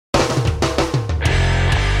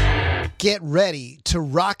Get ready to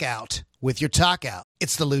rock out with your talk out.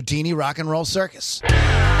 It's the Ludini Rock and Roll Circus.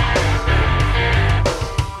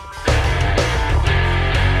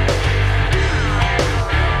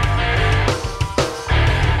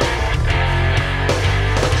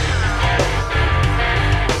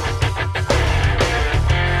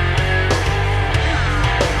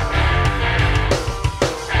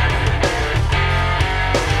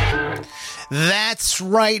 That's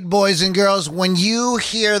right, boys and girls. When you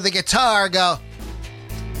hear the guitar go,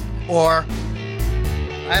 or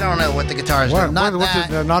I don't know what the guitar is doing. Not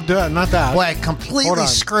that. Boy, I completely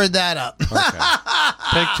screwed that up. Okay.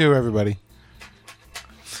 Take two, everybody.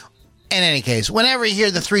 In any case, whenever you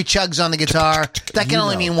hear the three chugs on the guitar, that can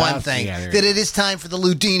only mean one thing. That it is time for the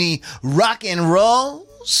Ludini Rock and Roll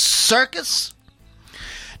Circus.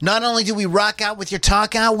 Not only do we rock out with your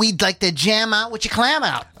talk out, we'd like to jam out with your clam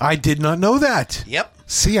out. I did not know that. Yep.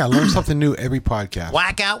 See, I learned something new every podcast.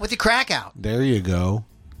 Whack out with your crack out. There you go.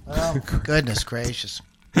 Oh, goodness gracious.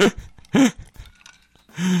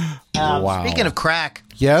 Wow. Speaking of crack.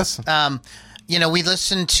 Yes? We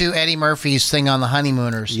listened to Eddie Murphy's thing on the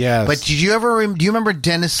Honeymooners. Yes. But do you remember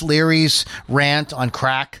Dennis Leary's rant on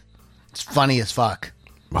crack? It's funny as fuck.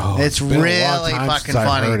 Oh, it's really fucking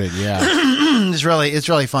funny. I've heard it, yeah. It's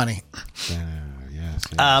really funny. Yes.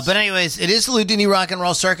 But anyways, it is the Ludini Rock and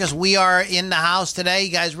Roll Circus. We are in the house today.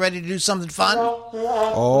 You guys ready to do something fun?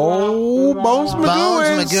 Oh, Bones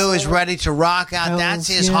Magoo is ready to rock out. That's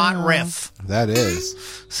his hot riff. That is.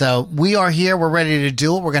 So we are here. We're ready to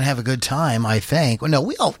do it. We're going to have a good time, I think. Well, no,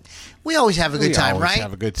 we always have a good time, right?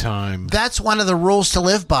 Have a good time. That's one of the rules to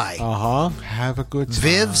live by. Have a good time.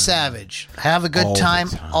 Viv Savage. Have a good time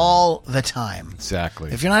all the time.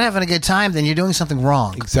 Exactly. If you're not having a good time, then you're doing something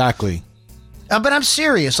wrong. Exactly. But I'm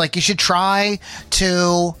serious. Like, you should try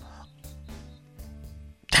to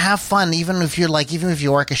have fun, even if you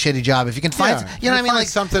work a shitty job. If you can find, you know what I mean? Like,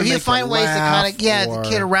 something if you find ways to kind of,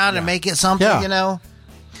 kid around and make it something, you know?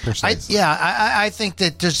 I think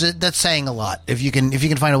that that's saying a lot. If you can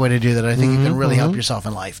find a way to do that, I think you can really help yourself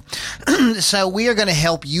in life. So we are going to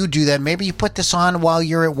help you do that. Maybe you put this on while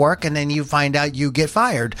you're at work, and then you find out you get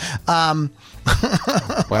fired. Well,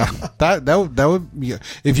 that would be,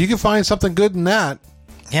 if you can find something good in that.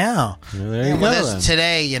 Yeah. There you go.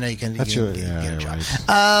 Today, you can get a job. Right.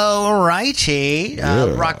 All righty.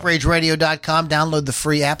 RockRageRadio.com. Download the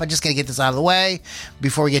free app. I'm just going to get this out of the way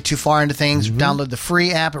before we get too far into things. Download the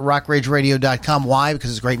free app at RockRageRadio.com. Why?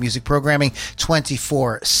 Because it's great music programming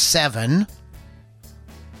 24/7.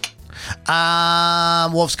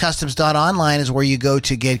 WolfsCustoms.online is where you go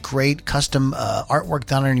to get great custom artwork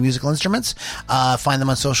done on your musical instruments. Find them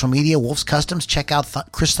on social media, Wolf's Customs. Check out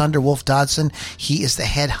Chris Thunder Wolf Dodson. He is the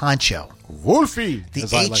head honcho. Wolfie. The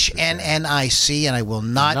HNNIC, and I will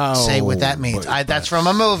not say what that means. That's from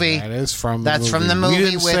a movie. That is from the movie. From the movie. We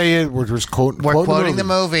didn't say it. We're just quoting the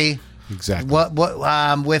movie. Exactly.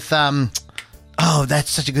 Oh, that's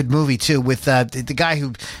such a good movie too. With the guy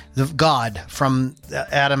the God from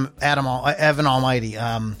Evan Almighty,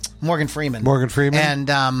 Morgan Freeman, and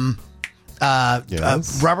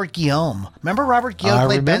Robert Guillaume. Remember Robert Guillaume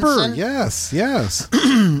played Benson? Yes. Yeah,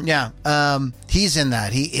 he's in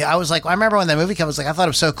that. I was like, I remember when that movie came. I was like, I thought it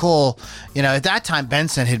was so cool. At that time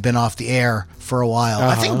Benson had been off the air for a while.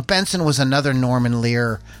 I think Benson was another Norman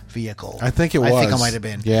Lear vehicle. I think it was. I think it might have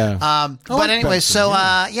been. Yeah. But anyway, Benson,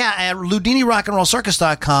 at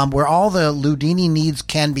LudiniRockandRollCircus.com, where all the Ludini needs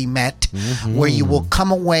can be met, where you will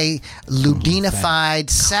come away Ludinified,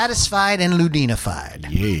 satisfied, and Ludinified.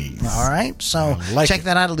 Yes. All right. So check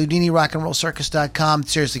that out at LudiniRockandRollCircus.com.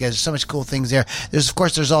 Seriously, guys, there's so much cool things there.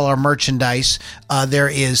 There's all our merchandise. There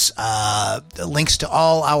is links to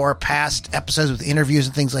all our past episodes with interviews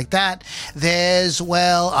and things like that. There's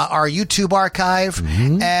our YouTube archive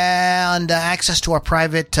and access to our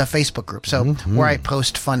private Facebook group. So where I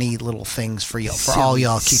post funny little things for all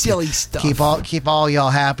y'all. Silly stuff. Keep all y'all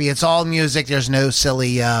happy. It's all music. There's no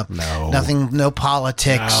silly nothing, no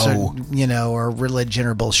politics or religion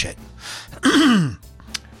or bullshit.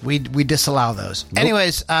 We disallow those. Nope.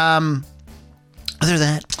 Anyways, other than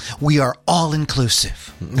that, we are all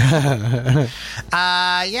inclusive. You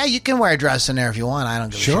can wear a dress in there if you want. I don't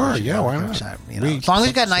give a shit. Sure, yeah, why not? As long as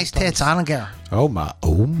you got nice tits, I don't care. Oh my!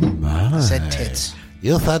 I said tits.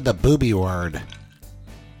 You said the booby word.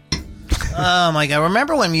 Oh my God!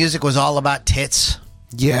 Remember when music was all about tits?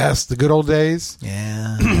 Yes, the good old days.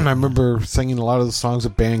 Yeah. I remember singing a lot of the songs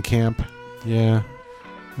at band camp. Yeah.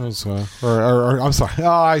 That was, or I'm sorry. Oh,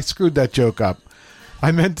 I screwed that joke up.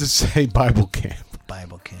 I meant to say Bible camp.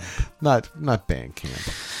 Bible camp. Not band camp.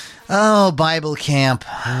 Oh, Bible camp.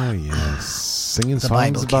 Oh, yes. Singing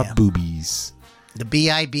songs about boobies. The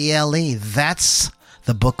Bible. That's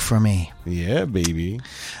the book for me. Yeah, baby.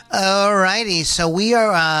 Alrighty, so we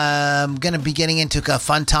are going to be getting into a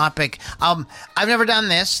fun topic. I've never done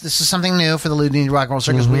this. This is something new for the Ludini Rock and Roll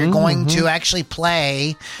Circus. We are going to actually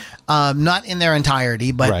play, not in their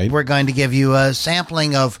entirety, but we're going to give you a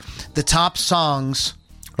sampling of the top songs.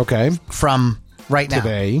 Okay. From right now.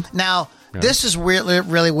 Today. Now, this is really,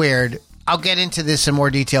 really weird. I'll get into this in more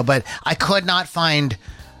detail, but I could not find.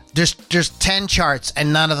 There's 10 charts,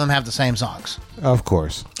 and none of them have the same songs. Of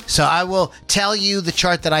course. So I will tell you the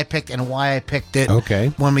chart that I picked and why I picked it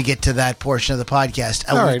when we get to that portion of the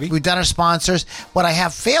podcast. We've done our sponsors. What I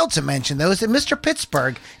have failed to mention, though, is that Mr.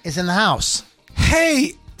 Pittsburgh is in the house.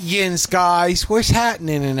 Hey, Yins guys. What's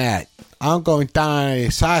happening in that? I'm going down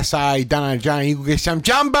to side down to Johnny. You can get some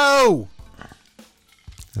jumbo.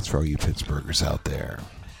 That's for all you Pittsburghers out there.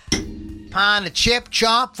 Pine a chip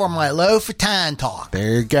chop for my loaf of time talk.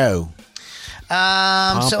 There you go.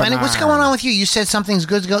 What's going on with you? You said something's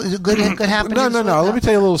good happening. No. Let me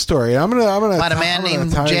tell you a little story. I'm gonna. About a man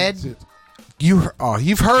named Jed. You've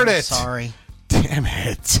heard it. Sorry. Damn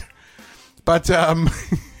it. But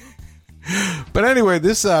anyway,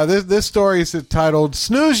 this story is titled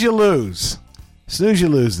 "Snooze You Lose." Snooze you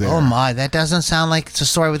lose there. Oh my, that doesn't sound like it's a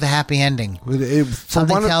story with a happy ending.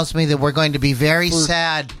 Something tells me that we're going to be very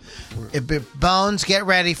sad. Bones, get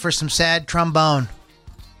ready for some sad trombone.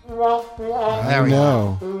 There we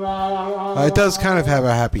go. It does kind of have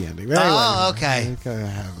a happy ending. Anyway, okay. It kind of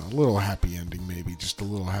have a little happy ending, maybe just a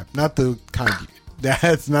little happy. Not the kind.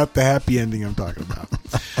 That's not the happy ending I'm talking about.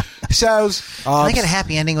 So, I get a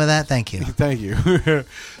happy ending with that. Thank you. Thank you.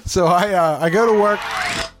 So I go to work.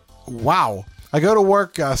 Wow. I go to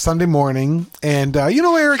work Sunday morning, and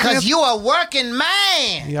Eric. Because you a working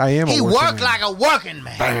man. Yeah, I am. He worked like a working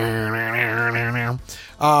man.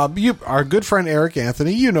 Our good friend Eric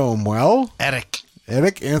Anthony, you know him well. Eric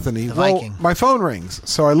Anthony. The Viking. My phone rings,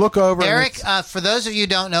 so I look over. Eric, for those of you who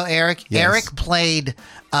don't know Eric, yes. Eric played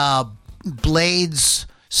Blade's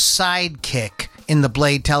sidekick in the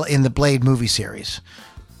Blade movie series.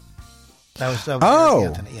 That was Eric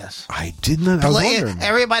Anthony, yes. I didn't. I was wondering.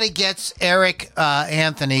 Everybody gets Eric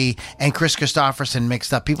Anthony and Chris Christopherson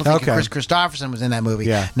mixed up. People think Chris Christopherson was in that movie.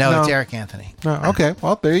 Yeah. No, it's Eric Anthony. No, okay,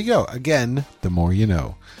 well, there you go. Again, the more you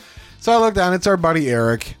know. So I look down. It's our buddy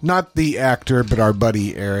Eric, not the actor, but our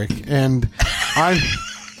buddy Eric, and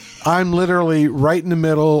I'm literally right in the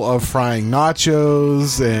middle of frying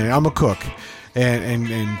nachos, and I'm a cook.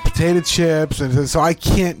 And potato chips, and so I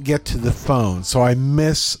can't get to the phone, so I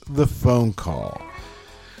miss the phone call.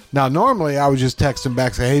 Now, normally I would just text him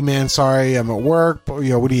back, say, "Hey man, sorry, I'm at work. But,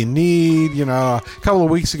 what do you need?" A couple of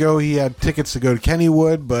weeks ago he had tickets to go to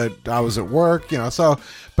Kennywood, but I was at work.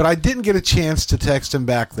 But I didn't get a chance to text him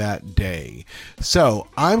back that day. So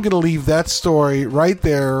I'm going to leave that story right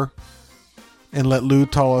there and let Lou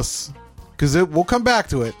tell us, because we'll come back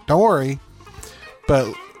to it. Don't worry,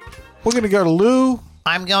 but. We're going to go to Lou.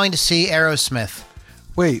 I'm going to see Aerosmith.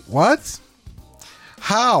 Wait, what?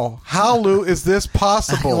 How? How, Lou, is this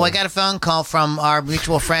possible? Well, I got a phone call from our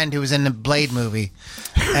mutual friend who was in the Blade movie.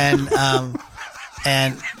 And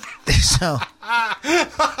so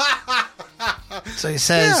he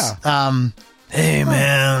says, hey,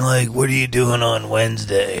 man, what are you doing on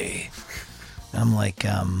Wednesday? I'm like,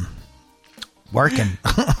 working.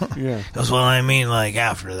 Yeah. He goes, well, I mean,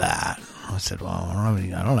 after that. I said, well, I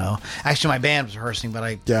don't know. Actually, my band was rehearsing, but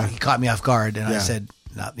he caught me off guard, and I said,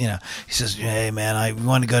 no, He says, hey, man, you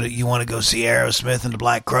want to go see Aerosmith and the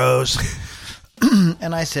Black Crowes?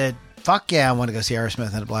 And I said, fuck yeah, I want to go see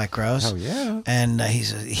Aerosmith and the Black Crowes. Oh yeah. And he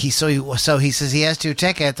says he says he has 2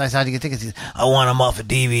 tickets. I said, how do you get tickets? He says, I want them off of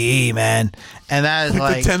DVE, man. And that is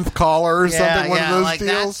like the 10th caller or something. One of those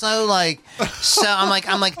deals. That's so I'm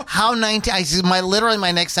like how 19. I said,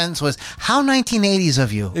 my next sentence was how 1980s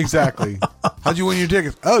of you. Exactly. How'd you win your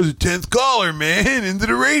tickets? I was a 10th caller, man, into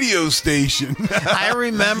the radio station. I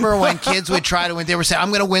remember when kids would try to win. They were saying, I'm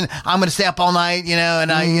going to win. I'm going to stay up all night, and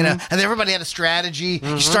and everybody had a strategy.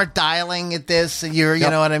 Mm-hmm. You start dialing at this, and you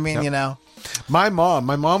know what I mean, My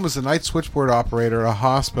mom was a night switchboard operator at a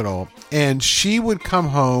hospital, and she would come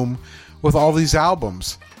home with all these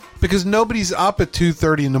albums because nobody's up at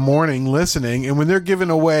 2:30 in the morning listening, and when they're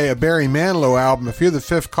giving away a Barry Manilow album, if you're the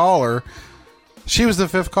 5th caller, she was the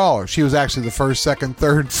 5th caller. She was actually the 1st, 2nd,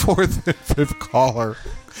 3rd, 4th, and 5th caller.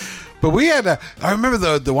 But we had I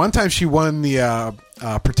remember the one time she won the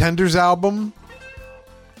Pretenders album,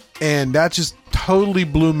 and that just totally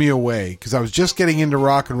blew me away because I was just getting into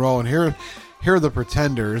rock and roll, and here are the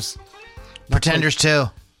Pretenders. Pretenders 2.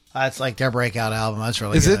 That's like their breakout album. That's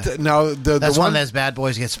really Is good. it? No, That's the one that's Bad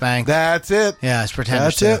Boys Get Spanked. That's it. Yeah, it's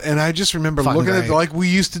Pretenders. That's it. And I just remember Fucking looking at great. it like we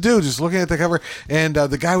used to do, just looking at the cover. And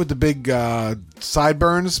the guy with the big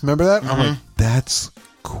sideburns, remember that? I'm like, that's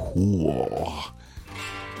cool.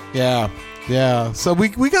 Yeah. Yeah. So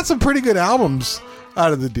we got some pretty good albums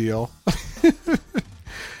out of the deal.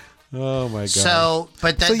 Oh, my God. So,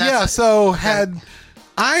 but that, So, yeah, so had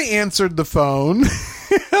I answered the phone,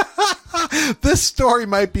 this story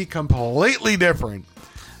might be completely different.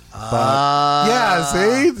 But, yeah,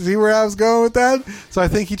 see where I was going with that? So I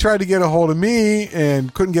think he tried to get a hold of me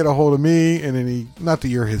and couldn't get a hold of me, and then not that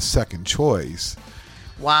you're his second choice.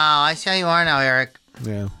 Wow, I see how you are now, Eric.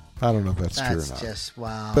 Yeah, I don't know if that's true or not. That's just,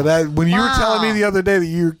 wow. But when you were telling me the other day that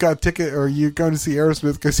you got a ticket or you're going to see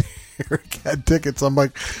Aerosmith because Eric had tickets, I'm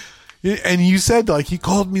like... And you said, like, he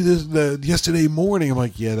called me yesterday morning. I'm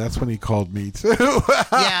like, yeah, that's when he called me, too.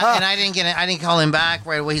 Yeah, and I didn't call him back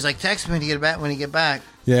right away. He's like, text me when you get back.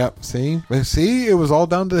 Yeah, see, it was all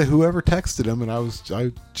down to whoever texted him, and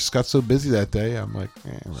I just got so busy that day. I'm like,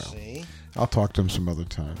 well, See? I'll talk to him some other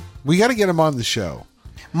time. We got to get him on the show.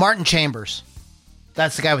 Martin Chambers.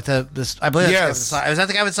 That's the guy with this. I believe that's the guy with the, is that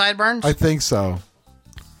the guy with sideburns? I think so.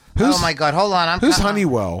 Oh, my God. Hold on. Who's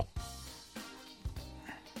Honeywell?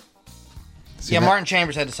 Yeah, Martin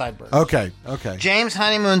Chambers had the sideburns. Okay. James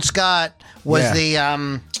Honeymoon Scott was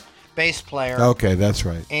the bass player. Okay, that's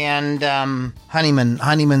right. And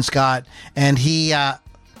Honeyman Scott, and he. No,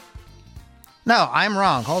 I'm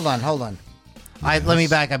wrong. Hold on. Let me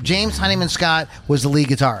back up. James Honeyman Scott was the lead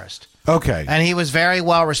guitarist. Okay, and he was very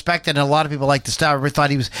well respected, and a lot of people liked the style. Everybody thought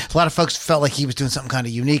he was. A lot of folks felt like he was doing something kind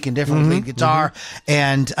of unique and different with lead guitar,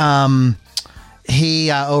 and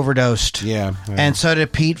he overdosed. Yeah, and so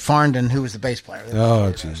did Pete Farndon, who was the bass player.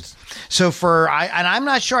 Oh, jeez. So I'm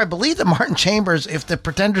not sure. I believe that Martin Chambers, if the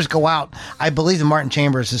Pretenders go out, I believe that Martin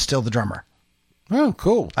Chambers is still the drummer. Oh,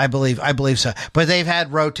 cool. I believe so. But they've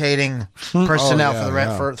had rotating personnel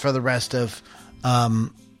for the rest of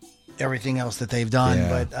everything else that they've done.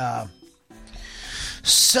 Yeah. But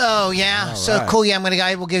so right. cool. Yeah,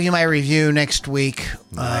 I will give you my review next week.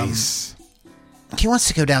 Nice. He wants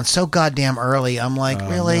to go down so goddamn early. I'm like,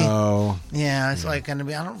 really? No. Yeah, it's like going to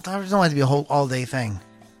be. I don't want it to be a whole all day thing.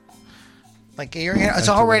 Like it's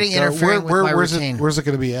already interfering with my routine. Where's it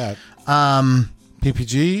going to be at?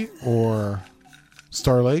 PPG or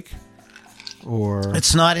Star Lake, or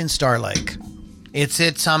it's not in Star Lake. It's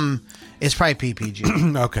probably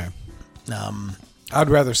PPG. Okay. I'd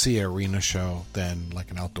rather see an arena show than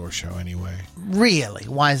like an outdoor show anyway. Really?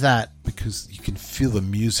 Why is that? Because you can feel the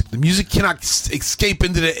music. The music cannot escape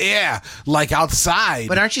into the air like outside.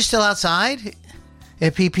 But aren't you still outside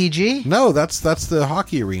at PPG? No, that's the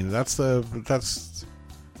hockey arena.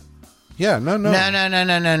 Yeah, no. No.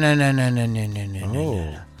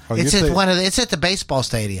 Oh, It's at the baseball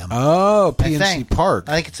stadium. Oh, PNC Park.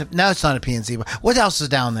 I think it's not a PNC. What else is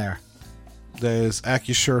down there? There's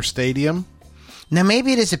Acusure Stadium. Now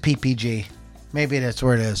maybe it is a PPG. Maybe that's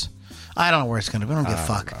where it is. I don't know where it's going to be. I don't give a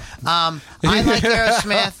fuck. I like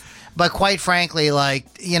Aerosmith, but quite frankly, they're an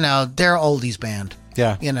oldies band.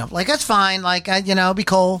 Yeah. That's fine. It'd be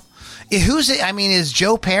cool. Is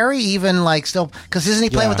Joe Perry even still? Because isn't he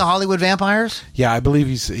playing with the Hollywood Vampires? Yeah, I believe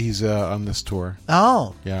he's on this tour.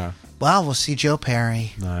 Oh. Yeah. Well, we'll see Joe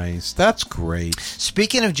Perry. Nice. That's great.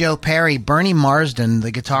 Speaking of Joe Perry, Bernie Marsden,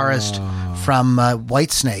 the guitarist from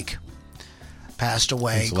Whitesnake, passed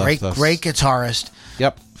away. Great guitarist.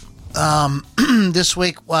 Yep. This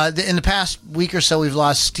week, in the past week or so, we've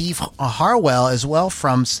lost Steve Harwell as well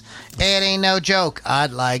from It Ain't No Joke.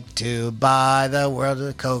 I'd like to buy the world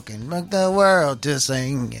a Coke and make the world to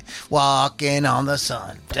sing. Walking on the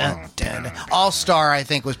Sun. Dun, dun, dun. All Star, I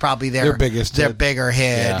think, was probably their biggest their hit. bigger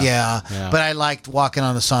hit. Yeah. But I liked Walking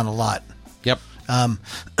on the Sun a lot. Yep.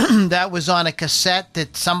 That was on a cassette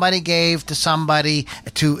that somebody gave to somebody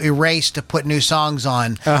to erase to put new songs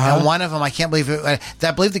on. And one of them, I can't believe it.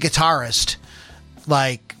 I believe the guitarist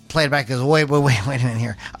played it back and goes, wait a minute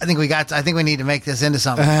here. I think we need to make this into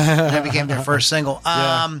something. And it became their first single.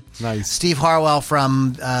 Nice. Steve Harwell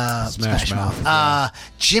from Smash Mouth.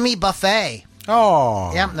 Jimmy Buffet.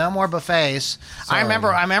 Oh. Yep, no more buffets. Sorry. I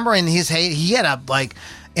remember in his heyday, he had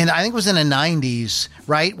and I think it was in the 90s,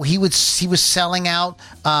 right? He was selling out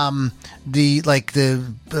the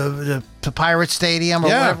Pirate Stadium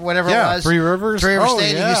or whatever it was. Three Rivers Stadium.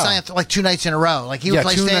 Yeah. He was selling it 2 nights in a row. He would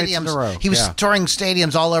play 2 stadiums. nights in a row. He was touring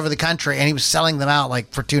stadiums all over the country, and he was selling them out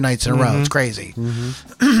for 2 nights in a row. It's crazy.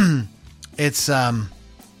 It's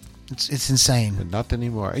insane. But not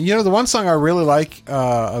anymore. And the one song I really like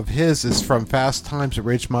of his is from Fast Times at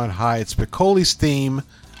Ridgemont High. It's Piccoli's theme.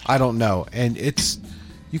 I don't know, and it's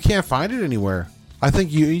You can't find it anywhere. I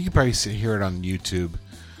think you can probably hear it on YouTube.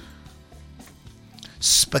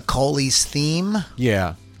 Spicoli's theme?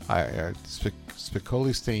 Yeah.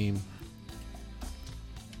 Spicoli's theme.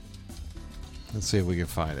 Let's see if we can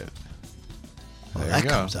find it. Well, that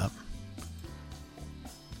comes up.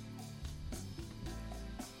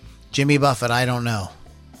 Jimmy Buffett, I don't know.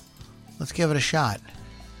 Let's give it a shot.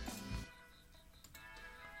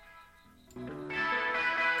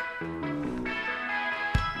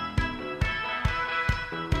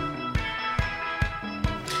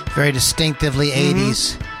 Very distinctively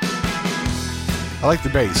 80s. I like the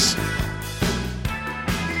bass.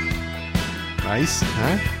 Nice,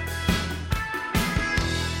 huh?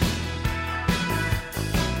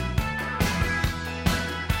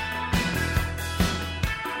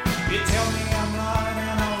 You tell me I'm running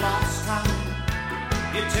a lost time.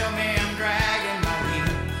 You tell me I'm dragging my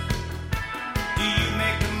heels. Do you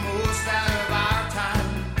make the most out of our time?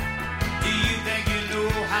 Do you think you know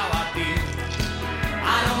how I feel? I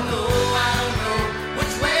don't know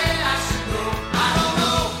which way I should go. I don't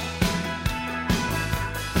know.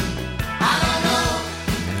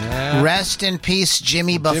 Yeah. Rest in peace,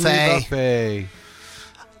 Jimmy Buffett. Jimmy Buffett.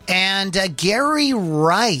 And Gary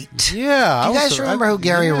Wright. Yeah. You guys remember who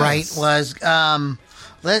Gary Wright was?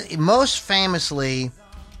 Most famously,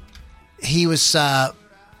 he was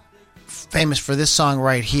famous for this song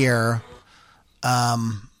right here. Yeah.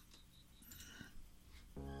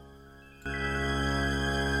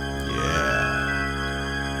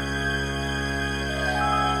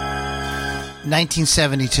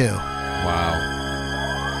 1972. Wow.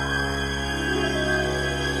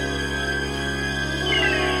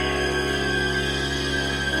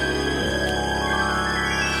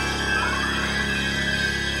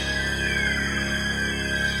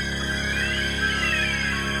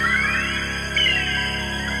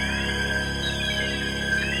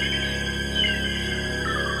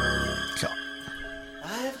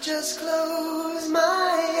 I've just closed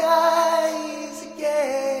my eyes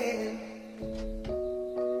again.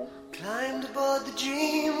 Climbed aboard the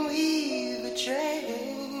Dreamweaver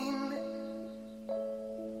train.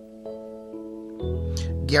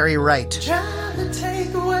 Gary Wright. Trying to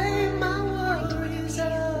take away my worries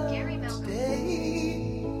of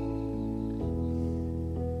today.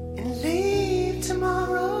 And leave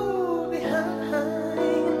tomorrow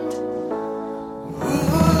behind. Ooh,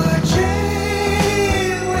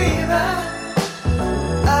 Dreamweaver,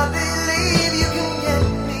 I believe you can get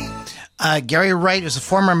me. Gary Wright was a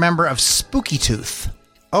former member of Spooky Tooth.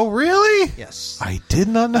 Oh, really? Yes. I did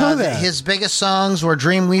not know that. His biggest songs were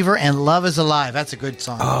Dreamweaver and Love is Alive. That's a good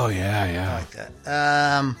song. Oh, yeah. I like that.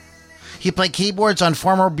 He played keyboards on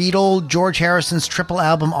former Beatle George Harrison's triple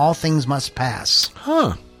album All Things Must Pass.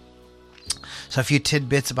 Huh. So a few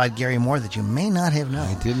tidbits about Gary Moore that you may not have known.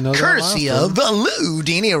 I didn't know that. Courtesy of the Lou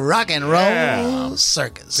Dini Rock and Roll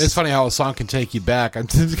Circus. It's funny how a song can take you back. I'm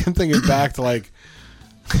thinking back to like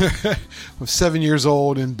I'm 7 years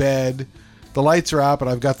old in bed. The lights are out, but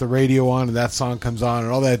I've got the radio on, and that song comes on,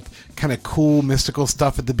 and all that kind of cool mystical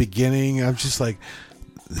stuff at the beginning. I'm just like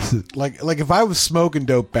if I was smoking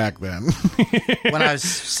dope back then, When I was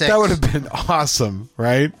 6. that would have been awesome,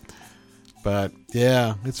 right? But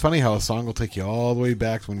yeah, it's funny how a song will take you all the way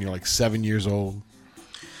back to when you're like 7 years old.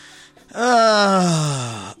 So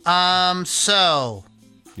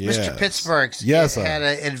Yes. Mr. Pittsburgh Yes, had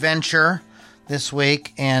an adventure this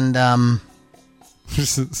week, and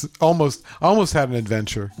almost had an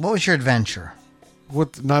adventure. what was your adventure?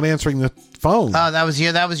 What? Not answering the phone. Oh, that was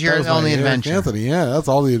your That was my only Eric adventure. Anthony, yeah, that's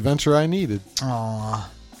all the adventure I needed. Aw.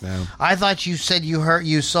 No. I thought you said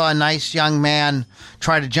you saw a nice young man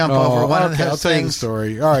try to jump over one of those I'll tell you the things.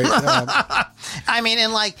 story. All right. I mean,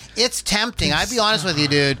 and like, it's tempting. I'd be honest with you,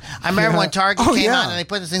 dude. I remember when Target came out and they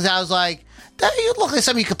put these things out, I was like, that you look like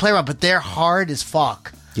something you could play around, but they're hard as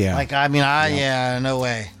fuck. Yeah. Like, I mean, no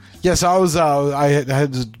way. Yes, I was. I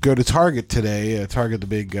had to go to Target today. Target, the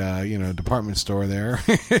big department store there.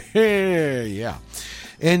 Yeah,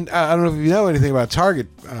 and I don't know if you know anything about Target,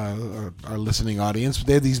 our listening audience, but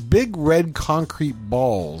they have these big red concrete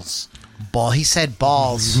balls. He said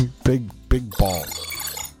balls. big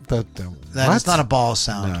balls. That is not a ball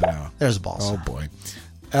sound. No. There's a ball Oh sound. boy.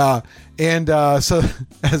 So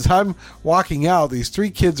as I'm walking out, these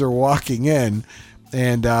three kids are walking in.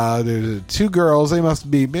 And there's two girls. They must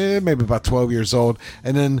be maybe about 12 years old.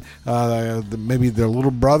 And then maybe their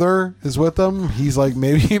little brother is with them. He's like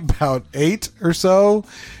maybe about 8 or so.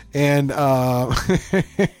 And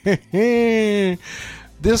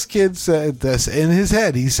this kid said this in his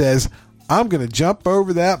head. He says, "I'm going to jump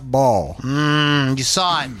over that ball." You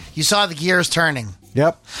saw it. You saw the gears turning.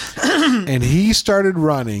 Yep. And he started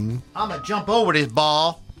running. I'm going to jump over this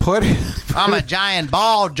ball. I'm a giant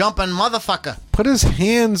ball jumping motherfucker. Put his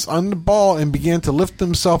hands on the ball and began to lift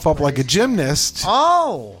himself up like a gymnast.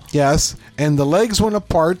 Oh. Yes. And the legs went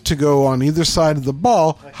apart to go on either side of the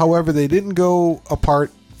ball. However, they didn't go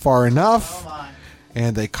apart far enough.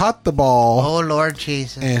 And they caught the ball. Oh, Lord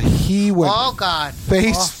Jesus. And he went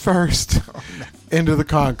face first into the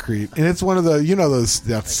concrete. And it's one of the,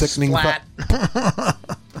 that sickening...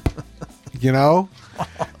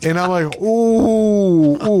 And I'm like,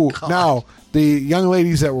 ooh. Now, the young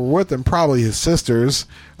ladies that were with him, probably his sisters,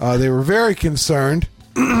 they were very concerned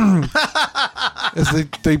as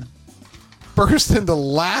they burst into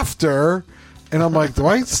laughter. And I'm like, do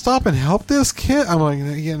I stop and help this kid? I'm like,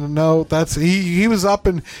 no, that's he was up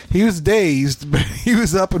and he was dazed, but he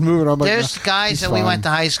was up and moving. I'm like, there's guys that we went to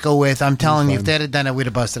high school with. I'm telling you, if they'd have done it, we'd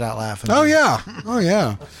have busted out laughing. Oh yeah.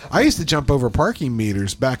 I used to jump over parking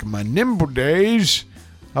meters back in my nimble days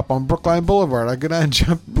up on Brookline Boulevard. I go down and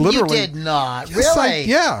jump literally. You did not, Yes, really?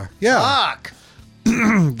 Yeah. Fuck.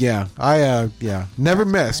 Yeah, I never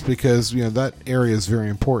missed because that area is very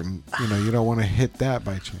important. You don't want to hit that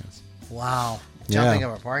by chance. Wow. Jumping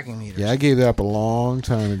over parking meters. Yeah, I gave that up a long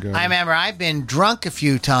time ago. I remember I've been drunk a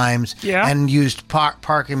few times and used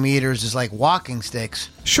parking meters as like walking sticks.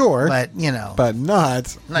 Sure. But, But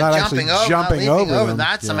not jumping actually jumping not over them.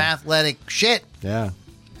 That's some athletic shit. Yeah.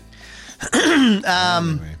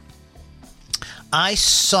 Anyway. I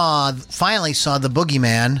finally saw The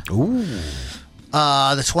Boogeyman. Ooh.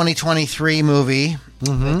 The 2023 movie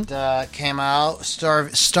that came out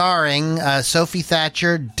starring Sophie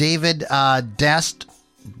Thatcher, David Dashed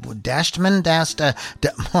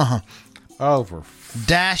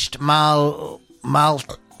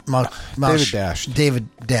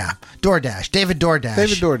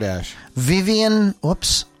Vivian,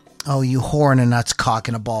 whoops. Oh, you whore in a nuts cock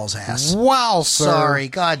in a ball's ass. Wow, sir. Sorry,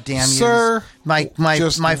 god damn you. Sir. My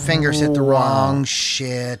fingers hit the wrong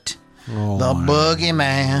shit. Oh, the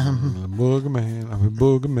Boogeyman. The Boogeyman. I'm a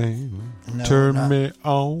Boogeyman. Turn me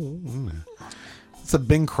on. It's a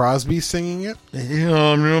Bing Crosby singing it.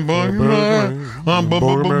 I'm a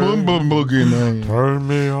Boogeyman. Turn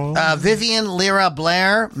me on. Vivian Lyra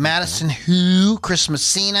Blair, Madison Hu, Chris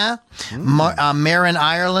Messina, Marin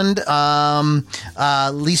Ireland,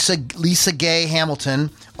 Lisa Gay Hamilton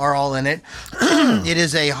are all in it. It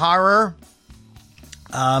is a horror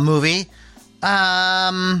movie.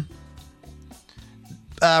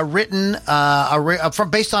 Written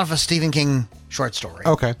based off a Stephen King short story.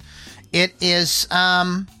 Okay. It is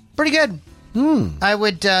pretty good. I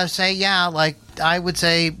would say, I would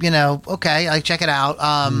say, okay, I check it out.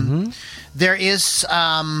 There is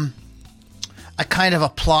a kind of a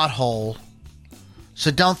plot hole,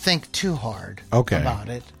 so don't think too hard about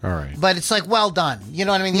it. All right. But it's like well done. You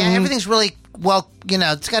know what I mean? Yeah, everything's really well.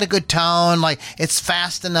 It's got a good tone. Like it's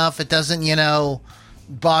fast enough. It doesn't,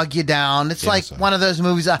 bog you down. It's one of those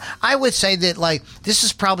movies. I would say that this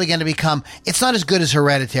is probably going to become. It's not as good as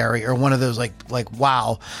Hereditary or one of those like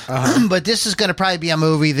wow, but this is going to probably be a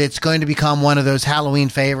movie that's going to become one of those Halloween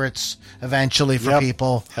favorites eventually for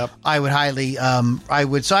people. Yep. I would highly. I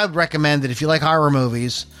would recommend that if you like horror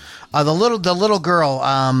movies. The little girl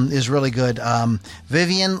is really good.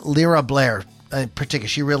 Vivian Lyra Blair, in particular,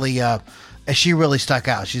 she really stuck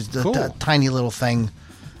out. She's the tiny little thing.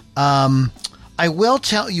 I will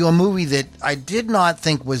tell you a movie that I did not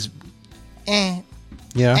think was I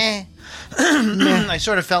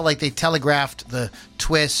sort of felt like they telegraphed the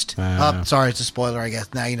twist. Sorry, it's a spoiler, I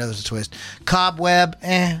guess. Now you know there's a twist. Cobweb,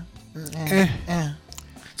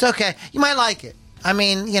 It's okay. You might like it. I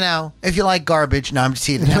mean, if you like garbage. No, I'm just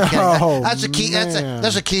teasing. Oh, that's what Keith.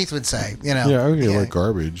 That's what Keith would say. Yeah, okay, like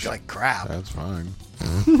garbage. You like crap. That's fine.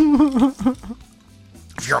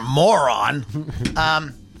 If you're a moron.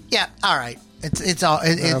 Yeah. All right. It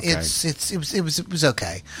was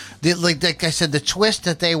okay. Like I said, the twist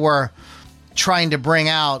that they were trying to bring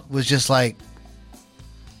out was just like.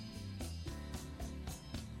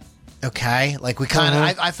 Okay, like we kind of,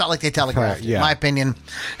 I felt like they telegraphed. In my opinion,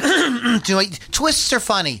 twists are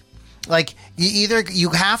funny. Like you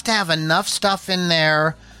have to have enough stuff in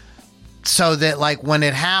there so that when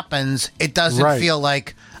it happens, it doesn't feel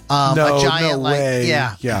like a giant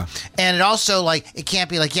yeah. And it also it can't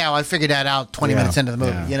be I figured that out 20 minutes into the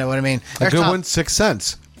movie. Yeah. You know what I mean? A good one, Sixth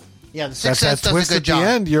Sense. Yeah, the Sixth Sense does twist a good job. At the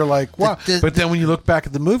end, you're like, wow. But then when you look back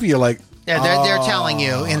at the movie, you're like. Yeah, they're telling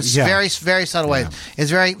you in very, very subtle ways.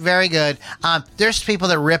 It's very, very good. There's people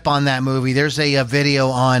that rip on that movie. There's a video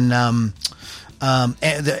on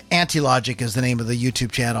The Anti-Logic is the name of the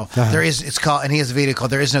YouTube channel. It's called, and he has a video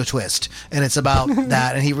called "There Is No Twist," and it's about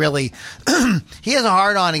that. And he really, he has a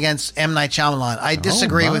hard on against M. Night Shyamalan. I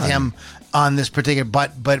disagree with him on this particular,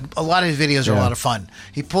 but a lot of his videos are a lot of fun.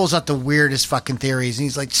 He pulls out the weirdest fucking theories, and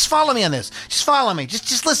he's like, "Just follow me on this. Just follow me.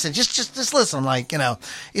 Just listen. Just listen." I'm like,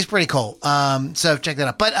 he's pretty cool. So check that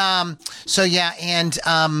out. But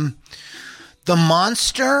The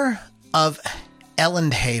Monster of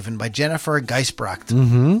Elendhaven by Jennifer Geisbrecht.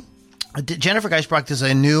 Jennifer Geisbrecht is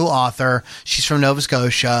a new author. She's from Nova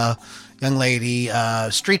Scotia, young lady,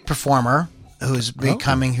 street performer who's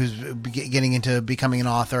getting into becoming an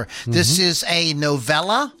author. This is a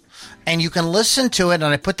novella, and you can listen to it. And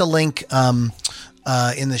I put the link in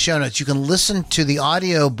the show notes. You can listen to the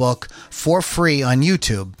audiobook for free on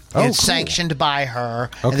YouTube. It's sanctioned by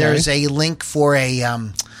her. Okay. And there's a link for a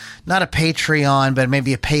not a Patreon, but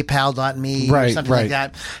maybe a PayPal.me or something like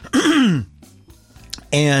that.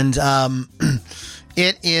 And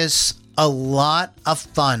it is a lot of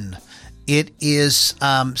fun. It is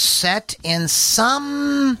set in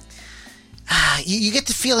some... You get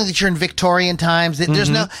the feeling that you're in Victorian times. That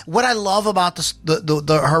there's no. What I love about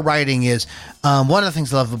her writing is one of the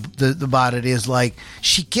things I love about it is like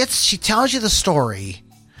she tells you the story,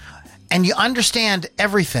 and you understand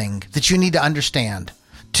everything that you need to understand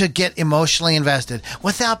to get emotionally invested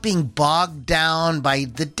without being bogged down by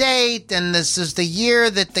the date and this is the year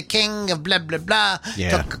that the king of blah blah blah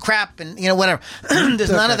took a crap and whatever. There's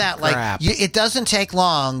none of that. Like it doesn't take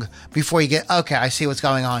long before you get I see what's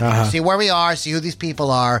going on here. See where we are, see who these people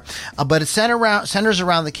are, but it centers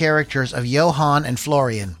around the characters of Johann and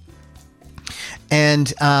Florian, and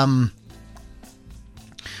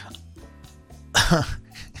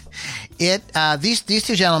these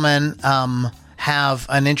two gentlemen have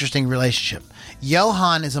an interesting relationship.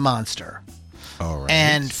 Johann is a monster. All right.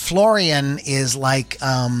 And Florian is like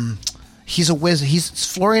he's a wizard.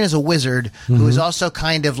 Florian is a wizard who is also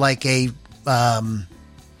kind of like a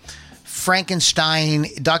Frankenstein,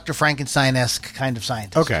 Dr. Frankenstein-esque kind of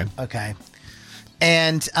scientist. Okay.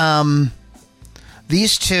 And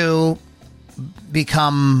these two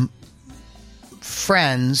become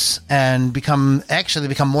friends and become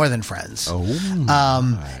more than friends.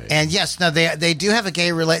 And yes, no, they do have a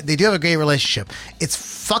gay relationship. It's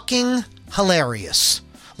fucking hilarious.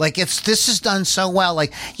 Like this is done so well.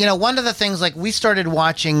 Like, one of the things, like, we started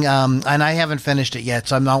watching, and I haven't finished it yet,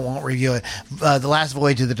 so won't review it. The Last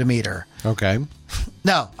Voyage of the Demeter. Okay.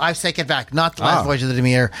 No, I take it back. Not The Last Voyage of the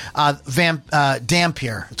Demeter.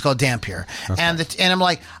 Dampier. It's called Dampier. Okay. And I'm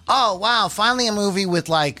like, oh wow, finally a movie with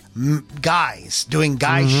like guys doing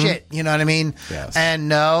guy shit. You know what I mean? Yes. And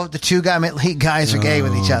no, the two lead guys are gay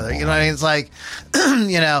with each other. You know what I mean? It's like,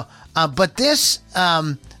 but this,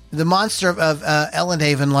 the Monster of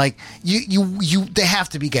Elendhaven, like they have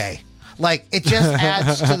to be gay. Like, it just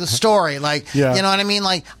adds to the story. Like, you know what I mean?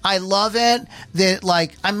 Like, I love it that,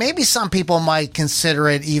 like, maybe some people might consider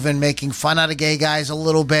it even making fun out of gay guys a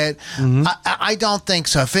little bit. I don't think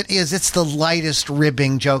so. If it is, it's the lightest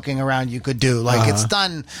ribbing, joking around you could do. Like, it's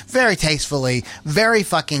done very tastefully, very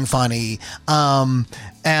fucking funny.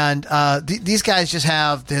 These guys just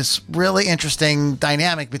have this really interesting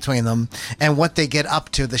dynamic between them and what they get up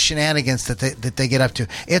to, the shenanigans that they get up to.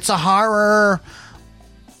 It's a horror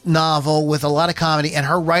novel with a lot of comedy, and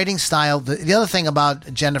her writing style. The other thing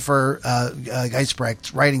about Jennifer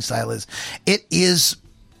Geisbrecht's writing style is it is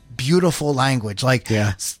beautiful language. Like,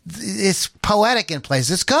 it's poetic in places.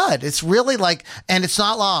 It's good. It's really like, and it's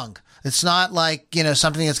not long. It's not like,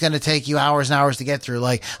 something that's going to take you hours and hours to get through.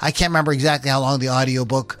 Like, I can't remember exactly how long the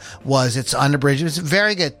audiobook was. It's unabridged. It's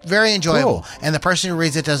very good, very enjoyable. Cool. And the person who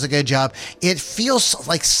reads it does a good job. It feels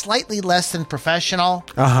like slightly less than professional.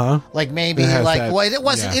 Like maybe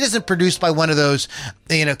it isn't produced by one of those,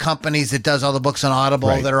 companies that does all the books on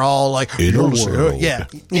Audible that are all like, in a world. Yeah.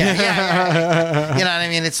 You know what I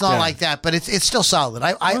mean? It's not like that, but it's still solid.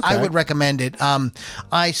 I would recommend it.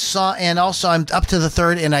 I saw, and also I'm up to the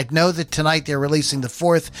third, and I know that tonight they're releasing the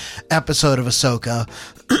 4th episode of Ahsoka.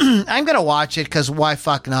 I'm going to watch it because why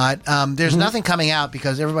fuck not? There's nothing coming out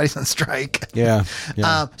because everybody's on strike. Yeah.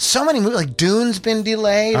 So many movies, like Dune's been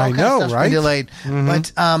delayed. All I know, stuff's right? Been delayed.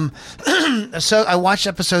 But so I watched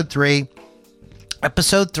episode 3.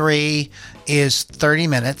 Episode 3 is 30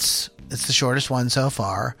 minutes. It's the shortest one so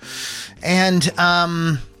far. And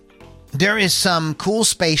there is some cool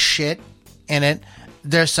space shit in it.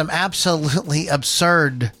 There's some absolutely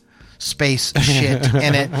absurd space shit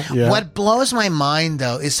in it. What blows my mind,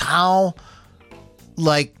 though, is how,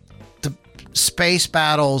 like, the space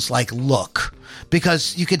battles, like, look.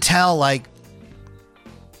 Because you could tell, like,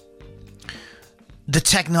 the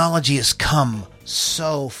technology has come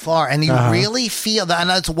so far, and you really feel that. And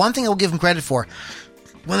that's one thing I'll give them credit for.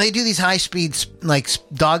 When they do these high speed like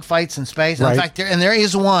dog fights in space, Right. in fact, there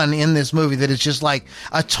is one in this movie that is just like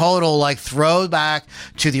a total like throwback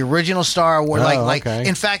to the original Star Wars. Okay.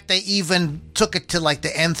 In fact, they even took it to like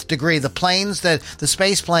the nth degree. The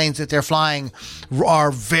space planes that they're flying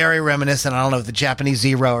are very reminiscent. I don't know, the Japanese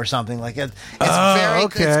Zero or something like it. It's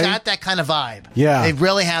It's got that kind of vibe. Yeah. They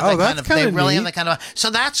really have that that's They kinda really have neat. that kind of.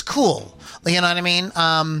 So that's cool. You know what I mean?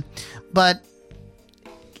 But.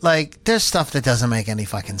 Like, there's stuff that doesn't make any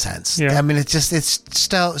fucking sense. Yeah. I mean, it's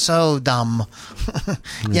so dumb,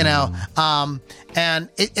 you know? And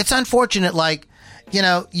it's unfortunate, like, you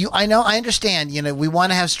know, I understand, you know, we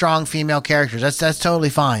want to have strong female characters. That's totally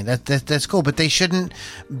fine. That's cool. But they shouldn't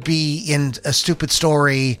be in a stupid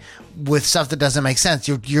story with stuff that doesn't make sense.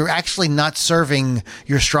 You're actually not serving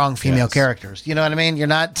your strong female characters. You know what I mean? You're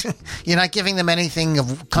not giving them anything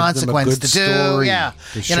of consequence to do. Story. Yeah.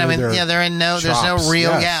 To You know what I show mean? Yeah, their there's no chops.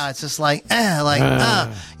 real, Yes. yeah, it's just like,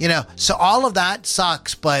 you know, so all of that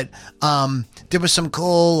sucks, but there was some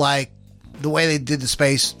cool, like, the way they did the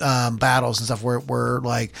space battles and stuff were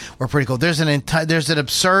pretty cool. There's an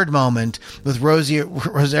absurd moment with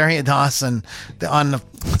Rosario Dawson on the.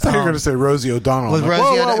 I thought you were going to say Rosie O'Donnell. With I'm like,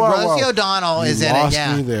 Rosie whoa. O'Donnell is You in it. lost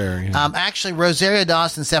Yeah. me there, yeah. Actually, Rosario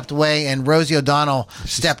Dawson stepped away, and Rosie O'Donnell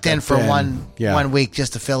stepped in for stepped in. 1 week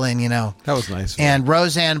just to fill in. You know, That was nice. and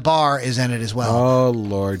Roseanne Barr is in it as well. Oh,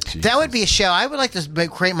 Lord Jesus. That would be a show. I would like to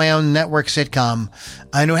create my own network sitcom.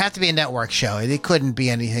 And it would have to be a network show. It couldn't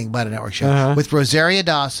be anything but a network show. With Rosario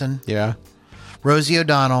Dawson, Yeah. Rosie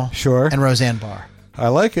O'Donnell, Sure. and Roseanne Barr. I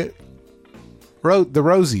like it. The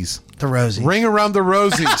Rosies. The Rosie. Ring around the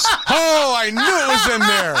Rosies. Oh, I knew it was in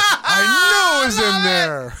there. I knew it was in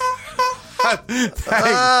there.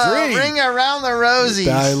 Hey, Ring around the Rosies.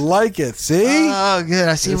 I like it. See? Oh, good.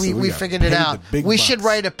 I see. Listen, We got figured it paid out. the big We bucks. should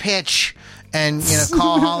write a pitch and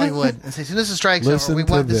call Hollywood and say, "So this is Strike's Listen over.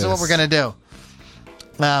 to This is what this. we're gonna do."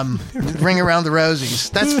 Ring around the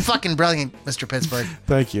Rosies. That's fucking brilliant, Mr. Pittsburgh.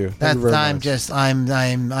 Thank you. Thank That you very I'm much. just I'm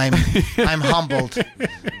humbled.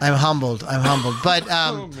 I'm humbled. But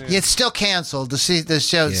it's still canceled. The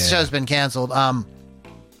show's been canceled.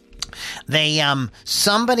 They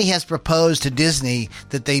somebody has proposed to Disney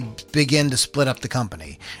that they begin to split up the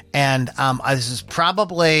company, and this is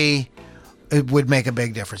probably. It would make a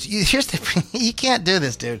big difference. You can't do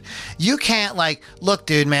this, dude. You can't, like, look,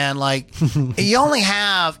 dude, man, like, you only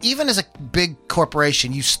have, even as a big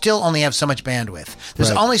corporation, you still only have so much bandwidth. There's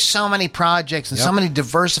Right. only so many projects and so many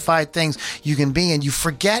diversified things you can be in. You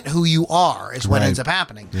forget who you are is what Right. ends up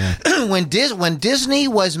happening. Yeah. When Disney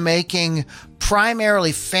was making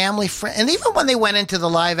primarily family friend, and even when they went into the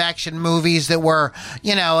live action movies that were,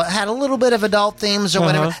 you know, had a little bit of adult themes or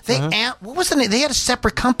whatever, what was the name? They had a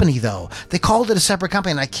separate company though. They called it a separate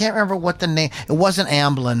company, and I can't remember what the name. It wasn't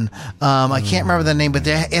Amblin. I can't remember the name, but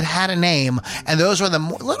it had a name, and those were a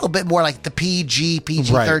little bit more like the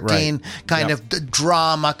PG-13 Right. kind of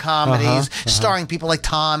drama comedies, starring people like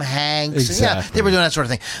Tom Hanks. Yeah, Exactly. they were doing that sort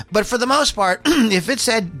of thing. But for the most part, if it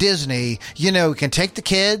said Disney, you know, we can take the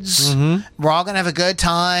kids. We're all going to have a good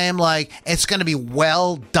time. Like, it's going to be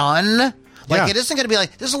well done. Like, it isn't going to be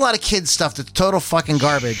like, there's a lot of kids stuff that's total fucking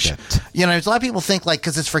garbage. Shit. You know, there's a lot of people think, like,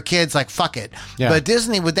 because it's for kids, like, fuck it. Yeah. But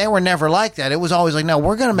Disney, they were never like that. It was always like, no,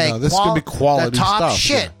 we're going to make this could be quality the top stuff.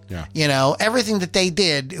 shit. Yeah. You know, everything that they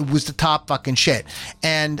did, it was the top fucking shit.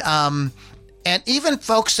 And even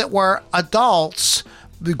folks that were adults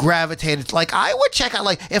gravitated, like, I would check out,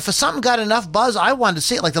 like, if something got enough buzz, I wanted to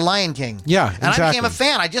see it, like The Lion King. Yeah, and I became exactly. a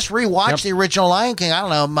fan. I just rewatched the original Lion King, I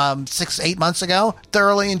don't know, 6-8 months ago.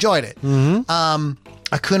 Thoroughly enjoyed it. Hakuna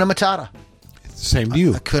Matata. Same to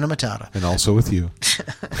you. Hakuna Matata. And also with you.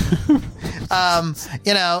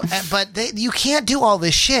 You know, but you can't do all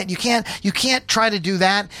this shit. You can't try to do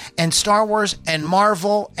that. And Star Wars and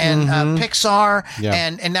Marvel and Pixar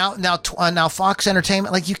and now Fox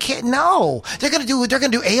Entertainment. Like, you can't. No, they're gonna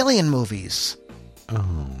do Alien movies.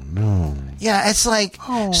 Oh, no. Yeah, it's like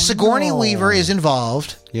Sigourney no. Weaver is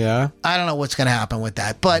involved. Yeah. I don't know what's going to happen with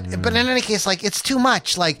that, but in any case, like, it's too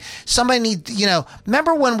much. Like, somebody needs, you know,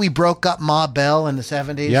 remember when we broke up Ma Bell in the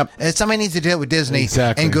 70s? Yep. Somebody needs to do it with Disney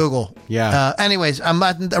Exactly. and Google. Yeah. Anyways, I'm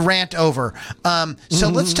a rant over. So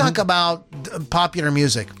let's talk about popular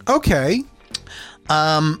music. Okay.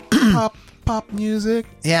 Pop music.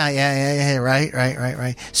 Yeah.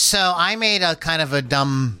 Right. So I made a kind of a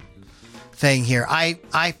dumb thing here. I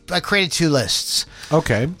created two lists.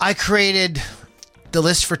 Okay. I created the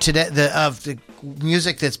list for today of the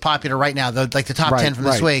music that's popular right now, the top 10 from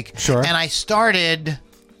this week. Sure. And I started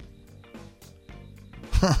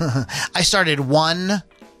one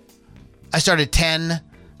I started 10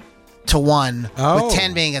 to 1, Oh. with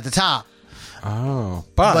 10 being at the top. Oh,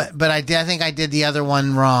 But I think I did the other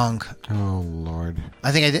one wrong. oh Lord.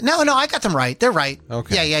 I think I did. No, I got them right. They're right.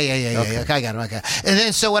 Okay. Yeah. Okay. Okay, I got them. Okay. And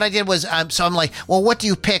then so what I did was, so I'm like, well, what do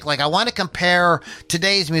you pick? Like, I want to compare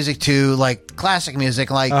today's music to like classic music.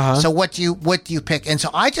 Like, so what do you pick? And so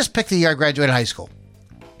I just picked the year I graduated high school.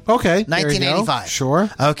 Okay. there you go. 1985. Sure.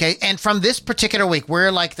 Okay. And from this particular week,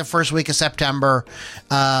 we're like the first week of September,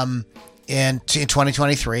 in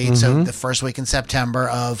 2023. So the first week in September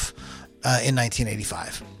in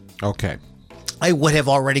 1985. Okay. I would have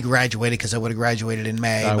already graduated because I would have graduated in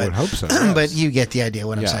May. I would hope so. Yes. But you get the idea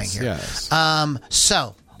what I'm saying here. Yes.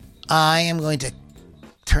 So I am going to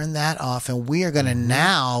turn that off, and we are going to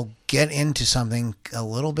now get into something a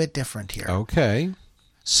little bit different here. Okay.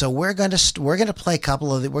 So we're going to play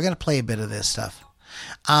we're going to play a bit of this stuff.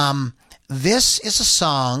 This is a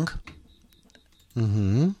song.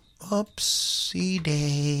 Oopsie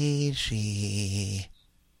daisy.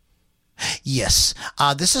 Yes,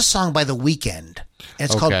 this is a song by The Weeknd.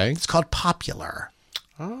 It's called Popular.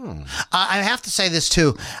 Oh. I have to say this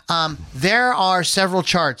too. There are several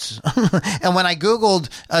charts, and when I Googled,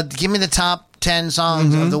 give me the top 10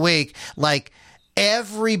 songs of the week, like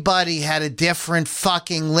everybody had a different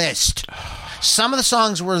fucking list. Some of the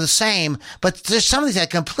songs were the same, but there's some of these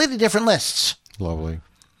had completely different lists. Lovely.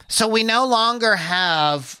 So we no longer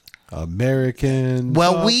have. American.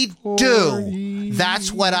 Well, top we 40. do. That's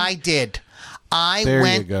what I did. I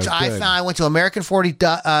went to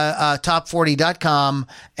American40top40.com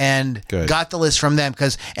and got the list from them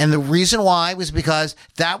and the reason why was because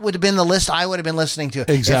that would have been the list I would have been listening to.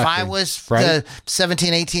 Exactly. If I was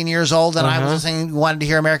 17, 18 years old and I was wanted to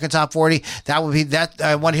hear American Top 40, that would be that.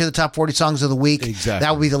 I want to hear the top 40 songs of the week. Exactly.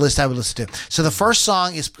 That would be the list I would listen to. So the first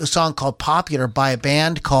song is a song called Popular by a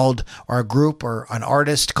band called, or a group or an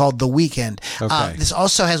artist called The Weeknd. Okay. This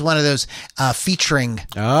also has one of those featuring.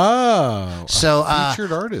 Oh. So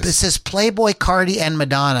featured artist. This is Playboy Cardi and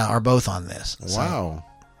Madonna are both on this. Wow.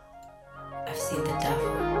 I've seen the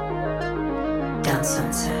devil down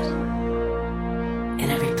sunset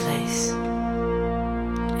in every place,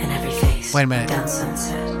 in every face. Wait a minute. Down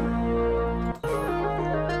sunset,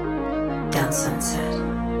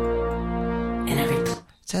 in every place.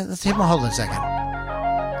 Let's hold on a second.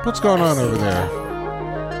 What's going on over there?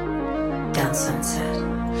 Down sunset.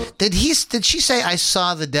 Did she say I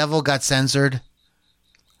saw the devil got censored?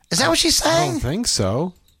 Is that what she's I saying? don't think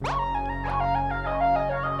so.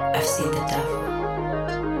 I've seen the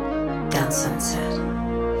devil down sunset.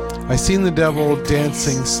 I seen the devil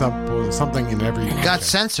dancing something in every. Got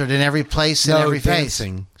censored in every place, in every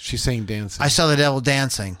dancing. face. She's saying dancing. I saw the devil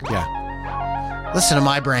dancing. Yeah. Listen to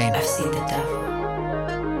my brain. I've seen the devil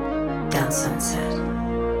down sunset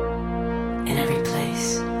in every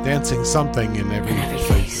place. Dancing something in every every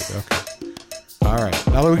place. face. Okay. All right.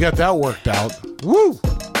 Now that we got that worked out. Woo!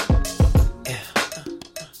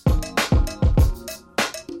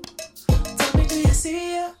 Tell me, do you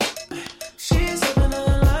see her? She's living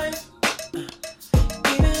her life.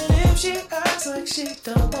 Even if she acts like she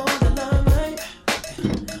don't want the limelight.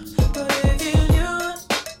 But if you knew her,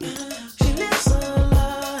 she lives her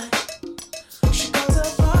life. She calls her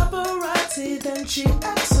paparazzi, then she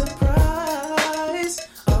acts surprised.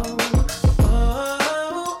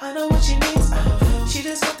 Oh, I know what she needs. She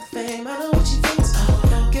just want the fame, I know what she thinks.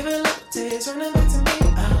 Give it like a taste, run it back to me.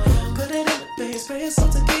 Put it in the face, pray it's all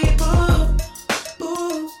to keep.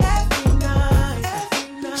 Ooh, every night.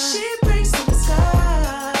 She brings to the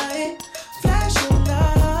sky, flashing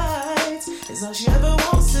lights. It's all she ever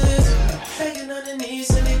wants to do. Begging on her knees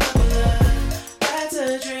to be popular. That's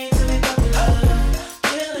her dream to be popular.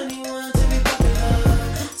 Kill anyone to be popular.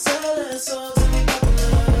 Sell her soul to be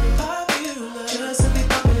popular. Popular, just to be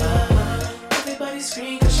popular. Everybody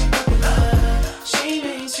scream 'cause she popular. She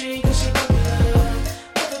mainstream 'cause she popular.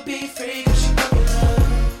 Never be free 'cause she popular.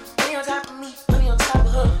 Money on top of me, money on top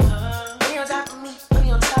of her. Money on top of me,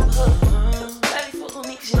 money on top of her. Daddy fuck with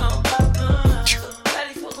me 'cause you know I'm popular.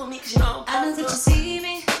 Daddy fuck with me 'cause you know I'm I know that popular. you see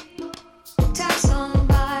me, time's gone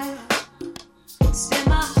by. Spend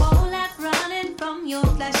my whole life running from your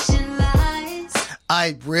flashing lights.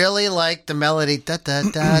 I really like the melody. Da da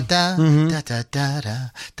da da da da da da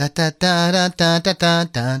da da da da da da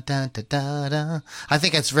da da da da. I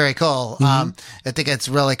think it's very cool. I think it's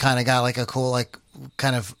really kind of got like a cool, like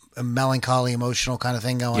kind of a melancholy, emotional kind of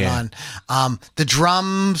thing going on. The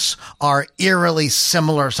drums are eerily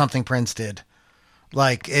similar to something Prince did.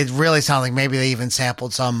 Like it really sounds like maybe they even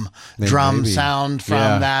sampled some drum maybe. sound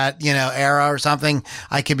from that, era or something.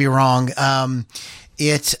 I could be wrong.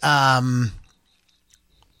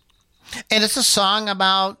 And it's a song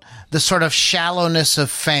about the sort of shallowness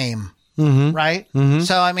of fame, right?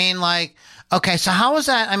 So, I mean, like, okay, so how was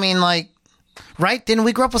that? I mean, like, right? Didn't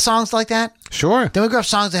we grow up with songs like that? Sure. Then we grew up with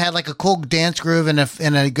songs that had like a cool dance groove and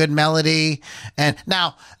a good melody. And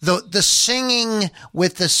now the singing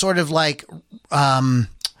with the sort of like, I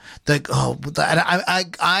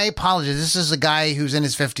apologize. This is a guy who's in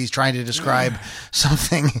his 50s trying to describe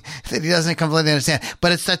something that he doesn't completely understand.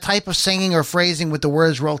 But it's the type of singing or phrasing with the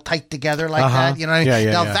words real tight together like that. You know what I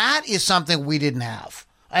mean? Now that is something we didn't have.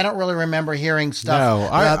 I don't really remember hearing stuff. No,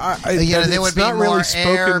 there would be not more really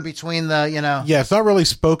air spoken between the, Yeah, it's not really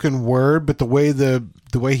spoken word, but the way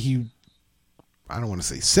he, I don't want to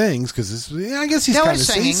say sings because I guess he's kind of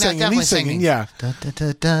singing. He's singing. He's singing. Yeah. But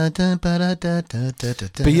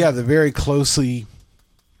yeah, the very closely.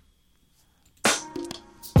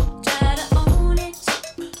 Try to own it,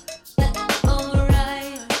 but I'm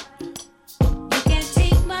alright. You can't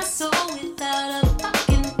take my soul without a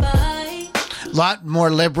fucking fight. A lot more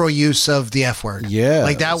liberal use of the F word. Yes.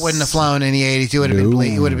 Like that wouldn't have flown in the 80s. It would have been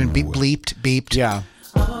it would have been beeped. Yeah.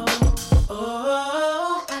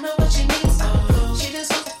 Oh, I know what she needs. She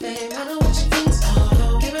just wants the fame. I know what she thinks.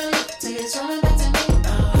 Give her a little taste, running back to me.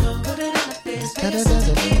 Put it in her face, make it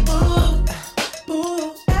something to keep.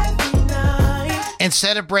 Ooh, every night.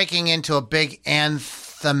 Instead of breaking into a big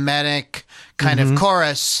anthematic kind of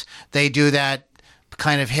chorus, they do that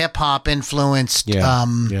kind of hip hop influenced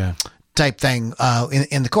type thing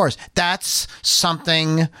in the chorus. That's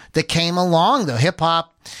something that came along though. Hip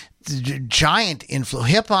hop, giant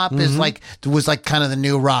influence. Hip hop is was like kind of the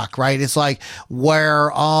new rock, right? It's like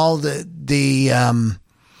where all the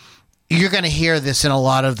you're going to hear this in a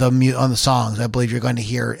lot of on the songs. I believe you're going to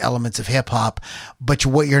hear elements of hip hop, but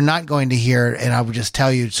what you're not going to hear, and I would just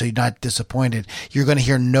tell you so you're not disappointed, you're going to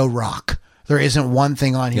hear no rock. There isn't one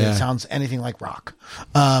thing on here that sounds anything like rock.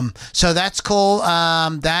 So that's cool.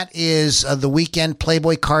 That is The Weeknd,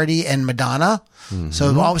 Playboy Cardi, and Madonna.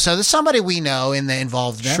 So there's somebody we know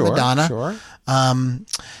involved in that, Madonna. Sure. Do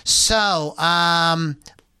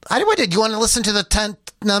you want to listen to the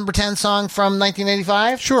number 10 song from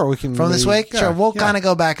 1985? Sure, we can. From this week? Yeah, Sure, we'll kind of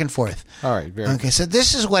go back and forth. All right, very Okay, so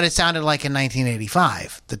this is what it sounded like in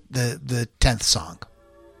 1985, the 10th song.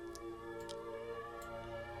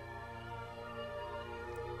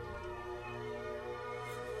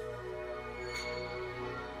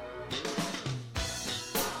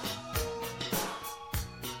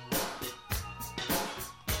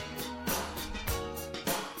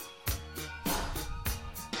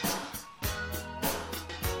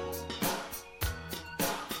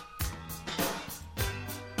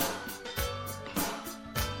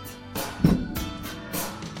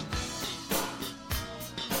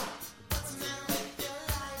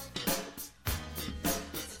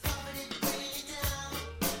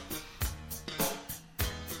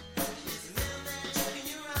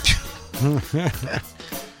 $1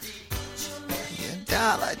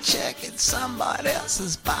 check in somebody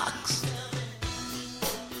else's box.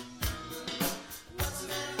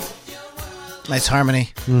 Nice harmony.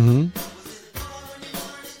 Mm-hmm.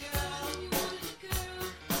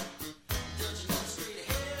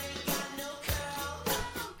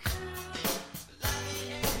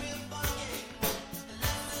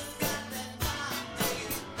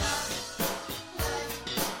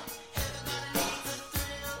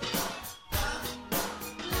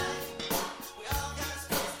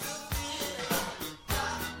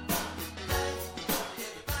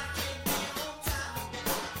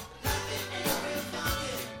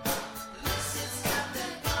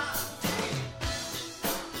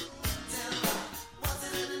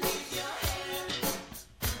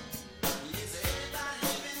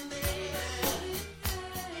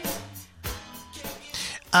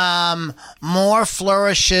 More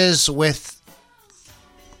flourishes with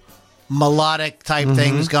melodic type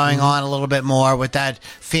things going on a little bit more with that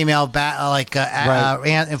female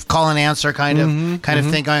call and answer kind of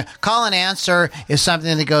thing going. Call and answer is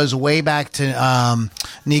something that goes way back to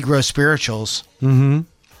Negro spirituals.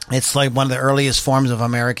 It's like one of the earliest forms of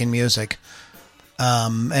American music.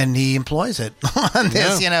 And he employs it on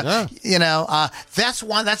this,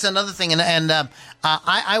 that's another thing.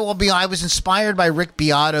 I was inspired by Rick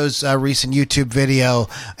Beato's recent YouTube video,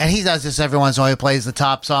 and he does this every once in a while. He plays the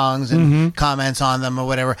top songs and comments on them or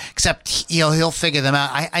whatever, except, he'll figure them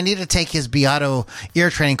out. I need to take his Beato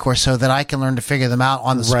ear training course so that I can learn to figure them out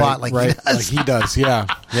on the spot like he does. Like he does, yeah.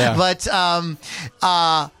 But,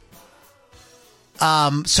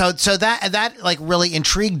 so that like really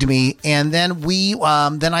intrigued me, and then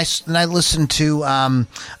I listened to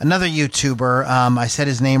another YouTuber. I said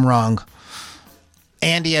his name wrong.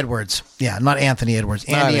 Andy Edwards. Yeah, not Anthony Edwards.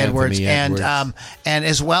 Not Andy Anthony Edwards. Edwards. And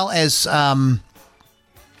as well as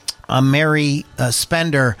Mary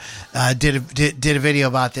Spender did a video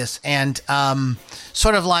about this, and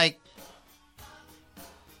sort of like,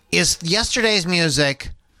 is yesterday's music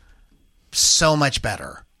so much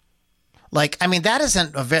better? Like, I mean, that's a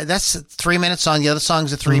 3-minute song. The other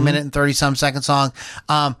song's a 3-minute and 30-some second song.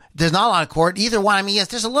 There's not a lot of chord. Either one. I mean, yes,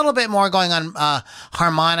 there's a little bit more going on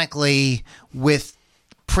harmonically with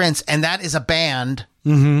Prince, and that is a band.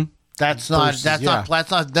 Mm-hmm. That's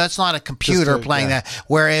not a computer playing that.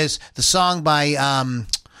 Whereas the song by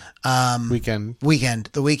Weekend,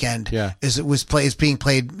 The Weekend, is being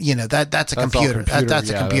played. You know, that's a computer. That's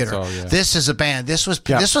a computer. That's all, yeah. This is a band. This was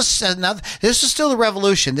still the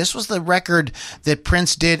Revolution. This was the record that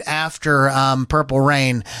Prince did after Purple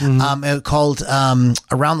Rain, called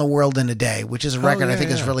Around the World in a Day, which is a record I think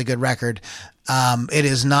is a really good record. It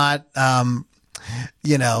is not.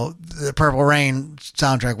 The Purple Rain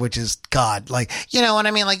soundtrack, which is God. Like, you know what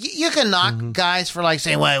I mean? Like, you can knock guys for like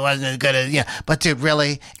saying, well, it wasn't as good as, but dude,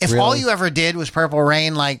 really? If all you ever did was Purple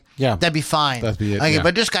Rain, like, that'd be fine. That'd be it, okay,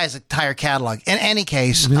 but this guy's entire catalog. In any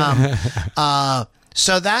case,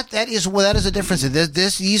 so that is a difference.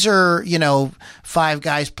 These are, 5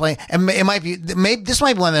 guys playing, and this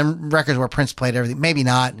might be one of the records where Prince played everything. Maybe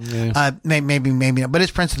not. Maybe not. But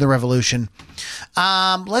it's Prince of the Revolution.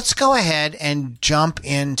 Let's go ahead and jump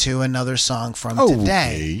into another song from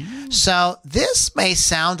today. So this may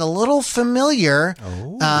sound a little familiar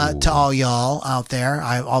to all y'all out there.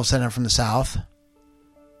 All of a sudden I'm from the South.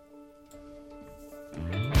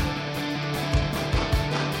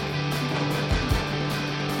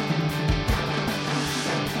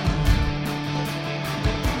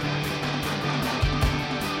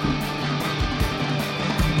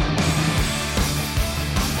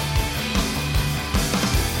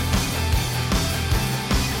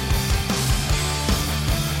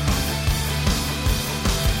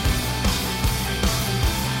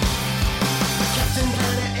 Captain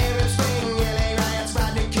Planet, Arab Spring, LA riots,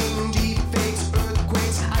 Rodney King, deep fakes,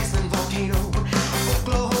 earthquakes, Iceland volcano,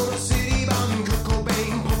 Oklahoma City bomb, Kurt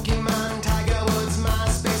Cobain, Pokemon, Tiger Woods,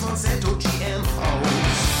 MySpace, Monsanto,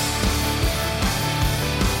 GMOs.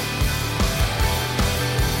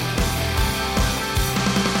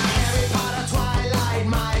 Harry Potter, Twilight,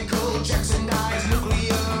 Michael Jackson dies,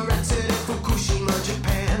 nuclear accident, Fukushima,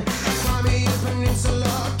 Japan, Crimea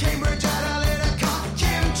Peninsula, Cambridge Analytica,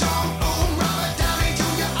 Kim Jong-un, Robert Downey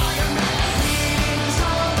Jr., Iron Man. Meetings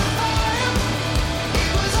on the fire, it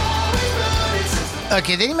was always burning since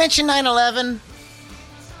Okay, did he mention 9/11?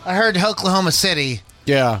 I heard Oklahoma City.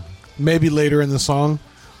 Yeah, maybe later in the song.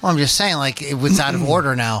 Well, I'm just saying, like, it was out of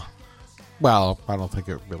order now. Well, I don't think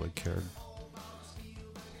it really cared.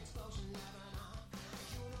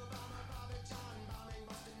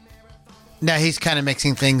 No, he's kind of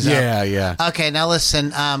mixing things up. Yeah. Okay, now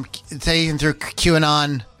listen. Taking through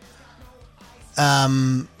QAnon,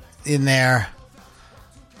 in there.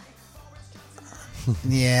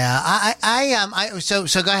 Yeah, so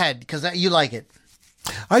go ahead because you like it.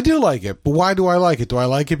 I do like it, but why do I like it? Do I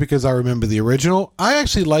like it because I remember the original? I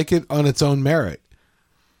actually like it on its own merit.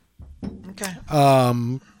 Okay.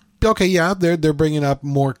 Okay, yeah, they're bringing up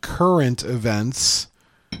more current events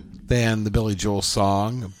than the Billy Joel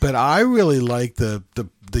song, but I really like the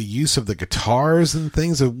use of the guitars and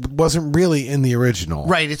things that wasn't really in the original.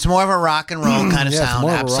 Right, it's more of a rock and roll kind of Yeah, it's sound.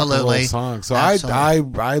 more of a rock and roll Absolutely. song. So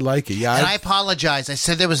Absolutely. I like it. Yeah, And I apologize. I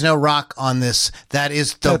said there was no rock on this. That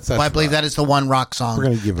is the. That's I believe right. that is the one rock song We're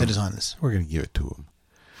gonna give that him- is on this. we're gonna give it to him.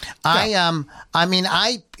 I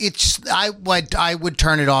would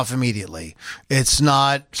turn it off immediately. It's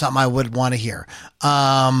not something I would want to hear.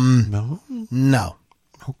 No.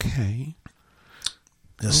 Okay.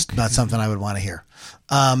 It's not something I would want to hear.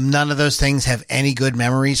 None of those things have any good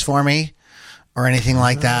memories for me or anything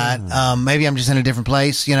like that. Maybe I'm just in a different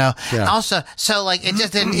place, Yeah. Also, so like it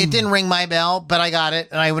just didn't ring my bell, but I got it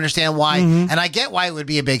and I understand why. And I get why it would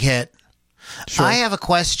be a big hit. Sure. I have a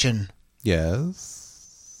question. Yes.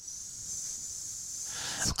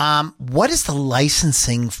 What is the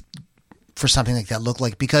licensing for something like that look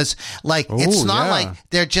like? Because like it's not yeah. like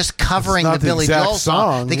they're just covering It's the not the Billy exact Joel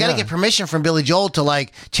song. They got to yeah. get permission from Billy Joel to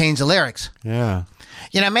like change the lyrics. Yeah.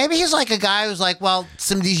 Maybe he's like a guy who's like, well,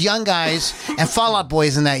 some of these young guys and Fall Out Boy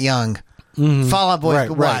isn't that young. Fall Out Boy,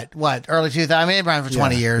 Right. what, early 2000s? I mean, they've been around for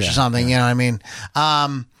 20 years or something, you know what I mean?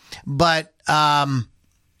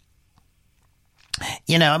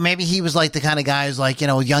 Maybe he was like the kind of guy who's like,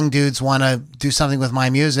 young dudes want to do something with my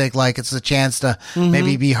music. Like it's a chance to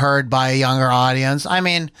maybe be heard by a younger audience. I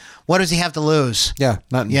mean, what does he have to lose? Yeah.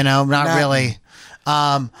 Nothing. Not Nothing. really.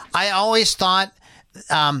 I always thought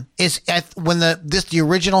is when the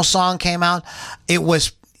original song came out, it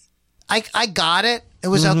was I got it. It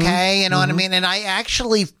was okay, you know what I mean? And I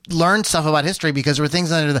actually learned stuff about history because there were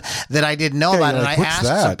things under that I didn't know about. you're And like, I "What's asked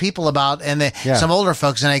that?" some people about, and some older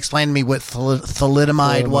folks, and they explained to me what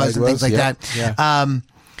thalidomide was and things like yeah, that. yeah.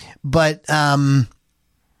 But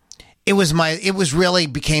it was really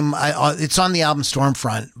became, it's on the album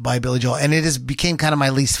Stormfront by Billy Joel, and it became kind of my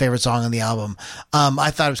least favorite song on the album. I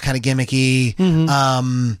thought it was kind of gimmicky.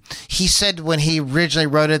 He said when he originally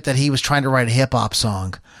wrote it that he was trying to write a hip hop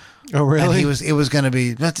song. Oh, really? And it was going to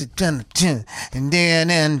be, and then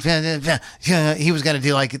he was going to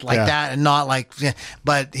do like that and not like,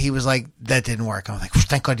 but he was like, that didn't work. I was like,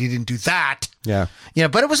 thank God you didn't do that. Yeah.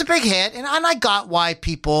 But it was a big hit, and I got why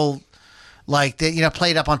people like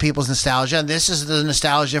played up on people's nostalgia. And this is the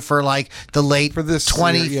nostalgia for like the late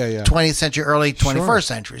 20th century, early 21st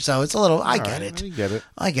century. So it's a little, I get it. You get it.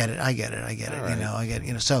 I get it. Right. I get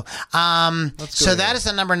it. So, so that is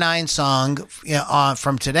the number 9 song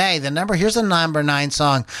from today. Here's the number 9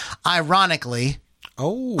 song. Ironically.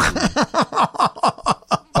 Oh.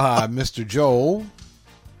 By Mr. Joel.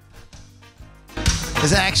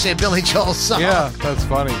 Is actually a Billy Joel song. Yeah, that's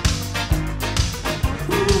funny.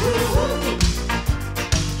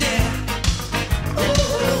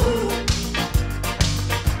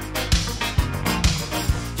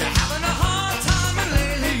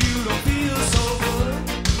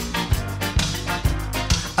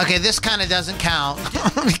 Okay, this kind of doesn't count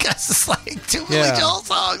because it's like two Billy Joel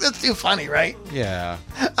songs. That's too funny, right? Yeah.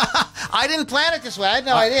 I didn't plan it this way. I had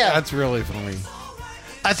no idea. That's really funny.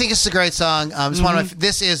 I think it's a great song. It's one of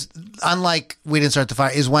this is, unlike We Didn't Start the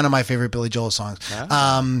Fire, is one of my favorite Billy Joel songs.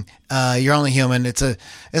 You're Only Human. It's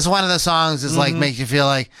one of the songs that's like makes you feel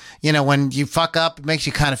like, when you fuck up, it makes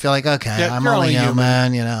you kind of feel like, okay, I'm only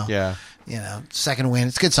human, Yeah. Second Wind.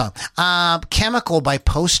 It's a good song. Chemical by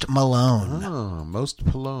Post Malone. Oh, Most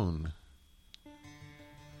Malone.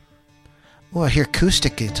 Oh, I hear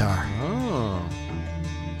acoustic guitar. Oh.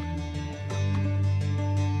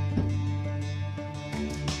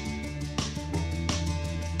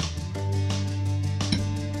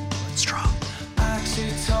 It's strong.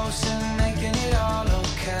 Oxytocin making it all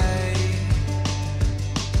okay.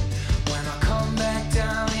 When I come back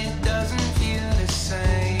down, it doesn't feel the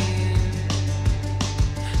same.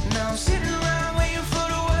 Now I'm sitting around waiting for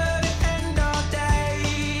the world to end all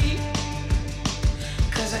day.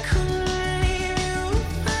 'Cause I couldn't leave you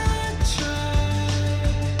if I tried.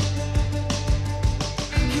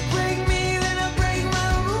 You break me, then I break my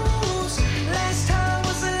rules. Last time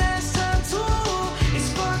was the last time too. It's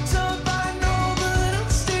fucked up, I know, but I'm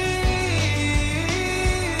still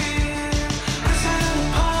outside of the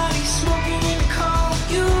party, smoking in the car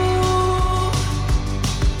with you.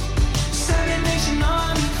 Seven Nation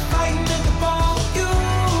Army fighting at the ball with you.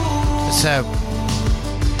 It's a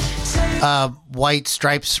White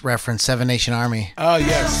Stripes reference, Seven Nation Army. Oh,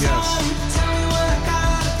 yes. Tell me what I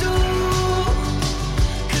gotta do,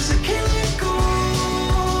 'cause I can't let go.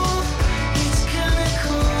 It's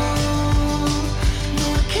chemical. No,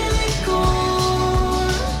 I can't let go.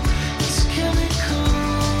 It's chemical.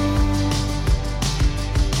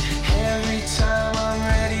 Every time I'm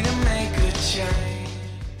ready to make a change.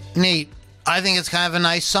 Neat. I think it's kind of a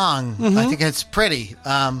nice song. I think it's pretty.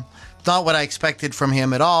 Not what I expected from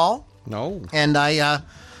him at all. No. And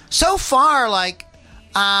so far, I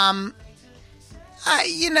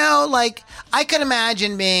could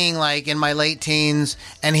imagine being like in my late teens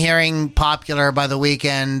and hearing Popular by The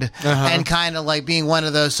Weeknd and kind of like being one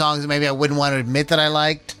of those songs that maybe I wouldn't want to admit that I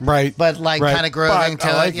liked. Right. But kind of grooving But I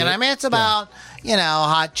to like it. You know what I it. mean? It's about, a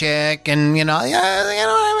hot chick and, you know what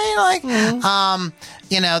I mean?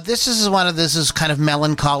 This is kind of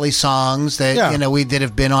melancholy songs that, we did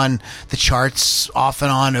have been on the charts off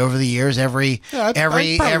and on over the years. Every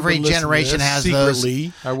generation has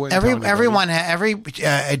secretly. those. Every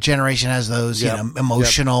generation has those,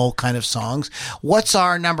 emotional kind of songs. What's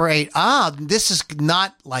our number 8? This is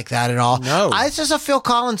not like that at all. No. It's just a Phil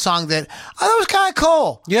Collins song that I thought was kind of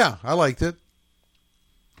cool. Yeah, I liked it.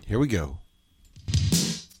 Here we go.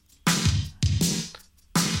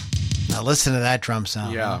 Now listen to that drum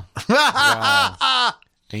sound. Yeah. Wow.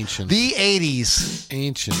 Ancient. The 80s.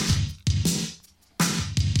 Ancient.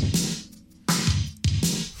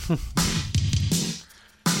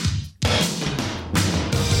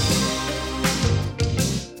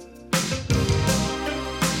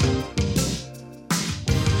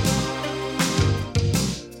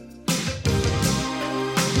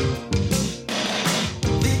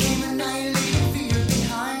 They came and I leave fear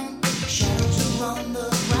behind. Shadows around the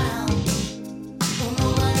ground. Oh,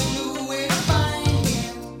 nobody knew where to find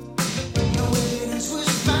him. No evidence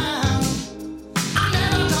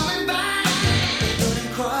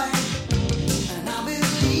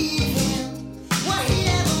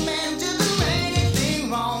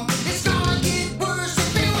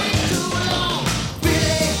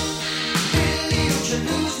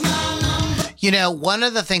You know, one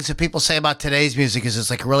of the things that people say about today's music is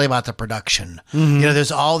it's like really about the production. You know,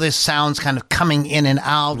 there's all this sounds kind of coming in and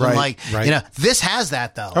out. Right, And like, right. you know, this has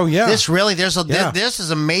that though. Oh, yeah. This really, Yeah. this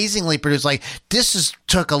is amazingly produced. Like,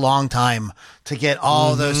 took a long time to get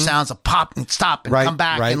all those sounds of pop and stop and Right, come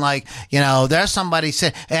back. right. And like, you know, there's somebody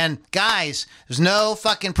said, and guys, there's no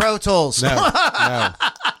fucking Pro Tools. No, no.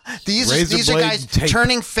 These Razor are blade guys tape.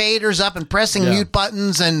 turning faders up and pressing Yeah. mute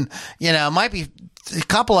buttons, and you know, might be a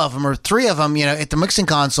couple of them or three of them, you know, at the mixing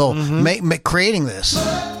console, creating this.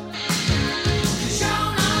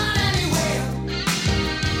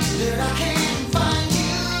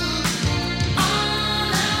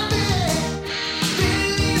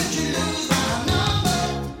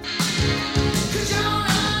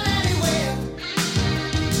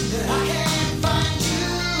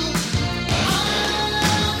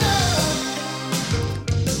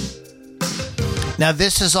 Now,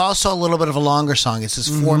 this is also a little bit of a longer song. It's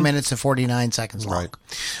just 4 minutes and 49 seconds long.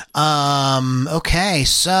 Okay,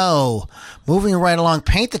 so moving right along.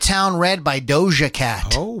 Paint the Town Red by Doja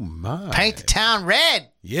Cat. Oh, my. Paint the Town Red.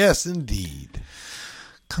 Yes, indeed.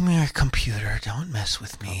 Come here, computer. Don't mess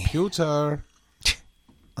with me. Computer.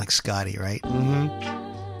 Like Scotty, right?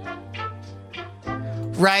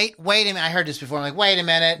 Right? Wait a minute. I heard this before. I'm like, wait a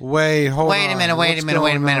minute. Wait a minute. Wait a minute.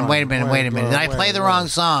 Wait a minute. Wait a minute. Did I play the wrong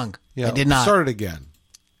song? Yeah, I did not. Start it again.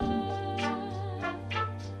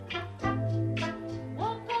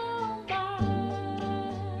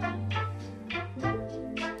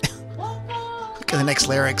 Look at the next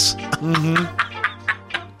lyrics.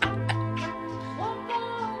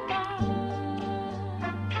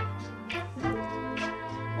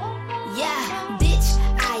 Yeah, bitch,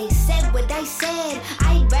 I said what I said.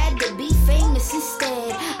 I'd rather be famous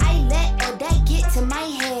instead. I let all that get to my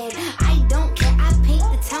head. I don't care, I paint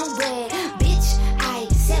the town red. Bitch, I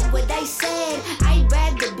said what I said. I'd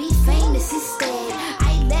rather be famous instead.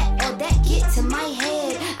 I let all that get to my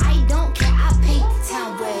head. I don't care, I paint the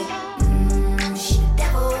town red. She the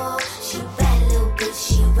devil, she a bad little bitch,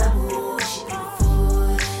 she a rebel. She put her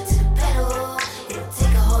foot to the pedal. It'll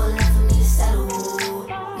take a whole lot for me to settle.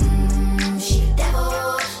 She the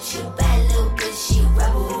devil, she a bad little bitch, she a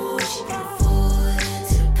rebel. She put her foot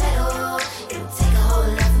to the pedal. It'll take a whole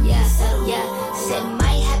lot for me to settle. Yeah, said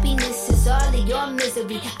my happiness is all of your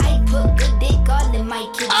misery. I put good dick all in my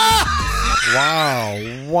kidney.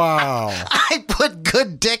 Wow. I put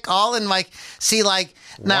good dick all in my... See, like,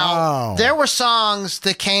 now, Wow. there were songs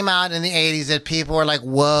that came out in the 80s that people were like,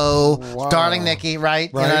 whoa, Wow. Darling Nikki, right?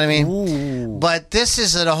 You know what I mean? Ooh. But this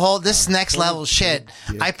is this next level shit.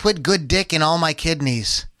 I put good dick in all my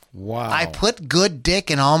kidneys. Wow. I put good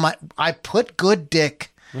dick in all my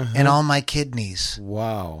in all my kidneys.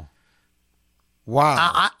 Wow.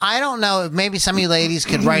 Wow. I don't know. Maybe some of you ladies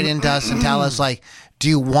could write into us and tell us, like, do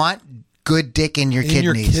you want good dick in your In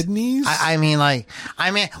your kidneys? kidneys? I mean,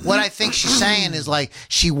 what I think she's saying is, like,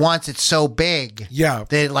 she wants it so big Yeah.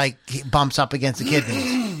 that it, like, bumps up against the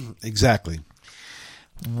kidneys. Exactly.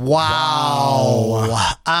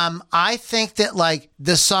 Wow. I think that, like,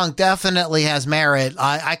 this song definitely has merit.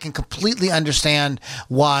 I can completely understand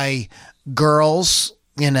why girls,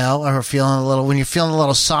 you know, are feeling when you're feeling a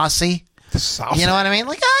little saucy. You know what I mean?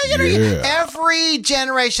 Like, every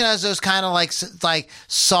generation has those kind of like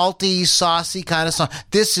salty, saucy kind of song.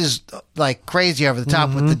 This is like crazy over the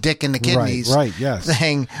top with the dick and the kidneys Right, yes.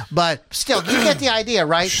 thing. But still, you get the idea,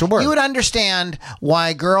 right? Sure. You would understand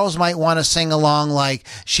why girls might want to sing along like,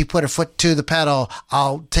 she put her foot to the pedal.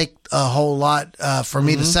 I'll take a whole lot for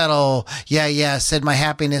me to settle. Yeah. Said my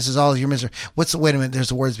happiness is all of your misery. Wait a minute. There's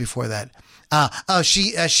the words before that.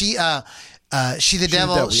 She the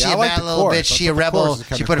devil. She Yeah, I a like bad the little chorus. bitch. I She thought a the rebel. chorus is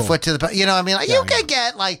kinda She put her cool. foot to the. You know what I mean? Like, you can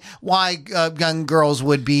get like why young girls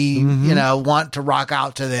would be you know want to rock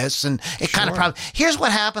out to this, and it kind of probably. Here's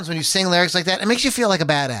what happens when you sing lyrics like that. It makes you feel like a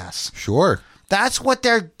badass. Sure. That's what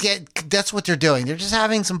That's what they're doing. They're just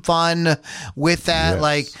having some fun with that. Yes.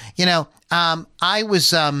 Like, you know,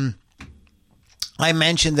 I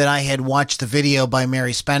mentioned that I had watched the video by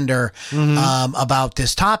Mary Spender about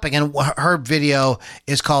this topic, and her video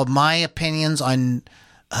is called "My Opinions on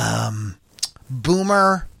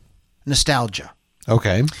Boomer Nostalgia."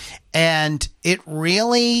 Okay. And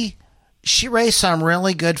she raised some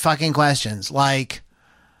really good fucking questions. Like,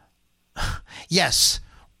 yes,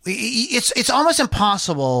 it's almost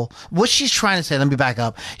impossible. What she's trying to say. Let me back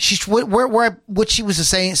up. What she was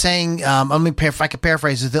saying. Let me if I could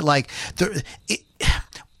paraphrase is that like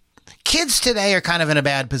kids today are kind of in a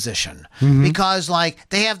bad position because like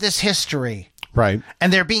they have this history, Right.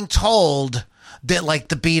 and they're being told that like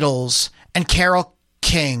the Beatles and Carole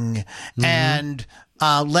King and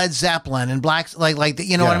Led Zeppelin and Black, like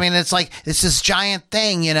you know what I mean? It's like it's this giant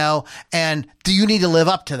thing, you know. And do you need to live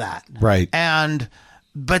up to that? Right.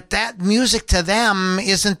 But that music to them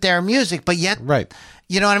isn't their music, but yet, Right.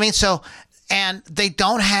 You know what I mean? So, and they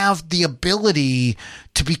don't have the ability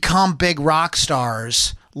to become big rock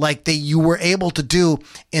stars like you were able to do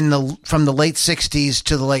from the late 60s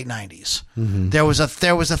to the late 90s. There was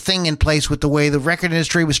a thing in place with the way the record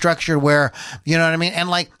industry was structured where, you know what I mean? And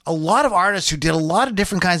like a lot of artists who did a lot of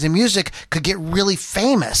different kinds of music could get really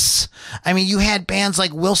famous. I mean, you had bands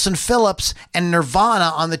like Wilson Phillips and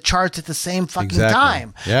Nirvana on the charts at the same fucking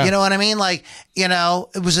time. Yeah. You know what I mean? Like, you know,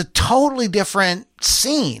 it was a totally different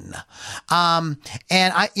scene. And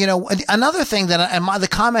another thing the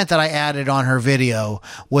comment that I added on her video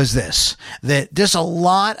was this, that there's a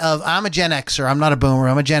lot of, I'm a Gen Xer, I'm not a boomer,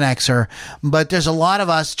 I'm a Gen Xer, but there's a lot of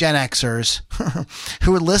us Gen Xers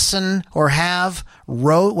who listen or have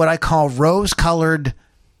what I call rose-colored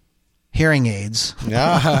hearing aids.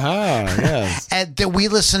 Yes. And that we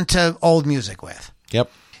listen to old music with.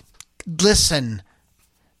 Yep. Listen,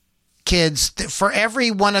 kids, for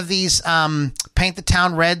every one of these Paint the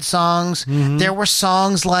Town Red songs, there were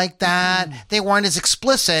songs like that. They weren't as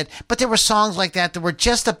explicit, but there were songs like that were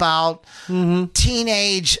just about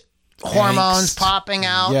teenage hormones popping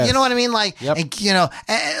out. Yes. You know what I mean? Like, Yep. and, you know,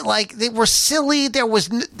 like they were silly. There was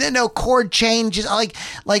no chord changes.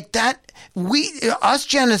 Like that. Us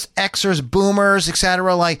Gen Xers, boomers,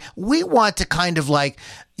 etc. Like, we want to kind of like,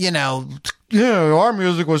 you know, our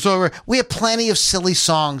music was so. We have plenty of silly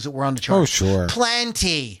songs that were on the chart. Oh, sure.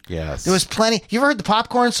 Plenty. Yes. There was plenty. You ever heard the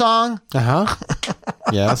Popcorn song?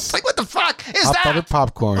 Yes. It's like, what the fuck is Hot that? buttered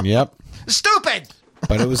popcorn. Yep. Stupid.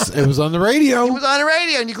 But it was on the radio. It was on the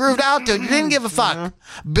radio and you grooved out to it. You didn't give a fuck.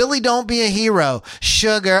 Billy, Don't Be a Hero.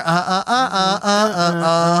 Sugar. I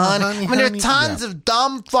mean, there are tons of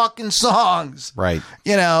dumb fucking songs. Right.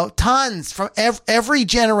 You know, tons from every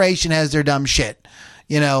generation has their dumb shit.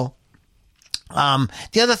 You know.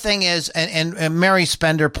 The other thing is, and Mary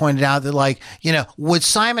Spender pointed out that, like, you know, would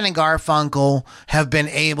Simon and Garfunkel have been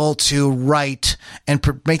able to write and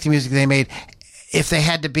make the music they made if they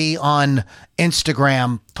had to be on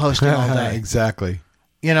Instagram posting all day? Exactly.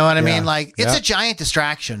 You know what I Yeah. mean? Like, it's a giant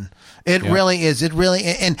distraction. It really is. It really,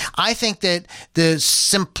 and I think that the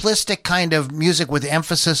simplistic kind of music with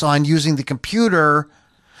emphasis on using the computer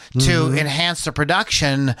to enhance the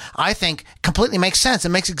production, I think completely makes sense. It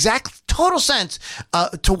makes total sense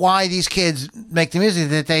to why these kids make the music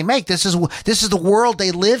that they make. This is the world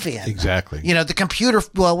they live in. Exactly. You know, the computer.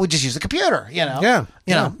 Well, we just use the computer. You know. Yeah.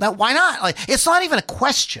 You know. Now, why not? Like, it's not even a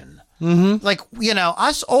question. Like, you know,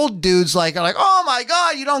 us old dudes are like, oh my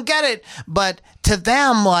God, you don't get it. But to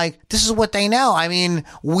them, like, this is what they know. I mean,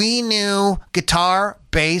 we knew guitar,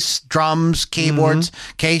 bass, drums, keyboards,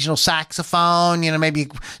 occasional saxophone, you know, maybe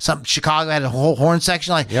some Chicago had a whole horn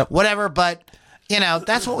section, like whatever. But, you know,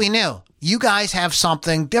 that's what we knew. You guys have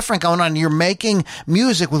something different going on. You're making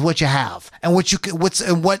music with what you have and what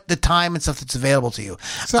the time and stuff that's available to you.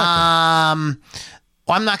 Exactly.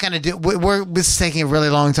 I'm not going to do. This is taking a really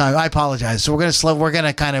long time. I apologize. So we're going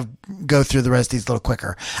to kind of go through the rest of these a little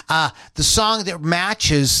quicker. The song that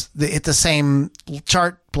matches at the same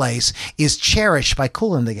chart place is "Cherish" by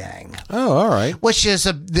Kool and the Gang. Oh, all right. Which is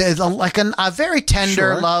a very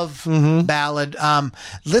tender love ballad.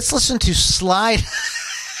 Let's listen to "Slide."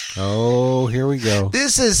 Oh, here we go.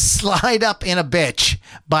 This is "Slide Up in a Bitch"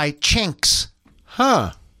 by Chinks.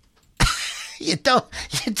 Huh. You don't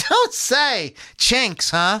say.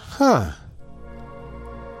 Chinks, huh? Huh.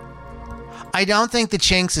 I don't think the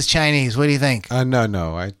Chinks is Chinese. What do you think?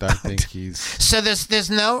 No. I think he's. So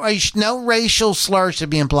there's no racial slurs to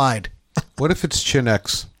be implied. What if it's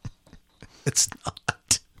Chinex? It's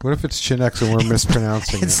not. What if it's Chinex and we're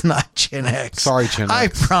mispronouncing it? It's not Chinex. Sorry, Chinex. I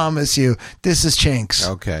promise you, this is Chinks.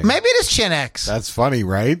 Okay. Maybe it is Chinex. That's funny,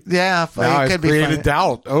 right? Yeah, Now it I've could be created funny.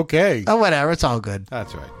 doubt. Okay. Oh, whatever. It's all good.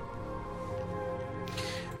 That's right.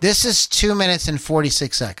 This is 2 minutes and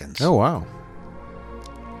 46 seconds. Oh, wow.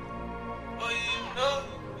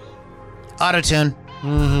 Auto-tune.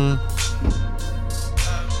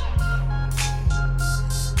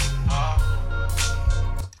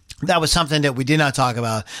 That was something that we did not talk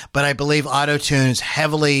about, but I believe auto-tune is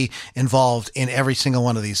heavily involved in every single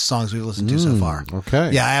one of these songs we've listened to so far.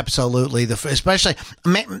 Okay. Yeah, absolutely. Especially,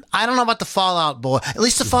 I don't know about the Fall Out Boy. At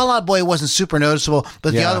least the Fall Out Boy wasn't super noticeable,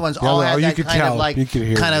 but the Yeah. other ones The all other- had you that could kind tell. of like, You could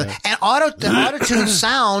hear kind of, that. and the auto-tune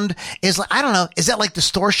sound is like, I don't know, is that like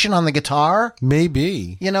distortion on the guitar?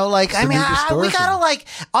 Maybe. You know, like, I Could mean, be we distortion. gotta, like,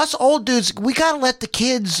 us old dudes, we gotta let the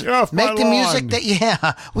kids Get off make my the music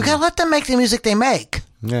lawn. we gotta let them make the music they make.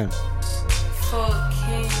 Yeah. For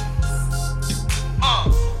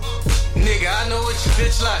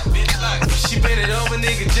bitch like. She bend it over,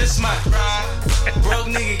 nigga, just might. Broke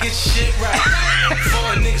nigga, get your shit right.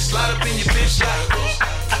 Before a nigga slide up in your bitch like.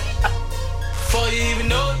 Before you even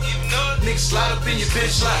know it, nigga slide up in your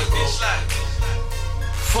bitch like.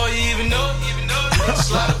 Before you even know it, nigga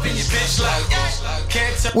slide up in your bitch like.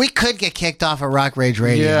 Can't tell. We could get kicked off of Rock Rage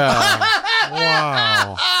Radio. Yeah.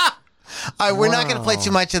 Wow. All right, we're not going to play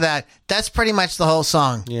too much of that. That's pretty much the whole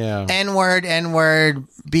song. Yeah. N-word, N-word,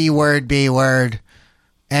 B-word, B-word,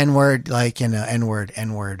 N-word, like, N-word,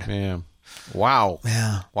 N-word. Yeah. Wow.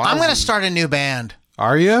 Yeah. Wow. I'm going to start a new band.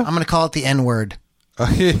 Are you? I'm going to call it the N-word.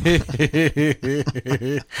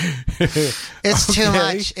 It's too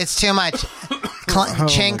much. It's too much.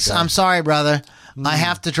 Chinks, God. I'm sorry, brother. I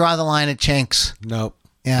have to draw the line at Chinks. Nope.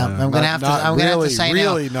 Yeah, I'm gonna have to. I'm gonna have to say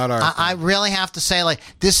really no. not our I really have to say, like,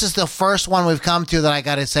 this is the first one we've come to that I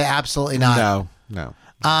got to say absolutely not. No.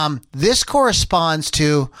 This corresponds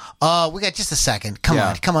to. We got just a second.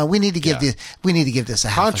 Come on. We need to give this. We need to give this a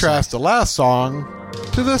half Contrast the last song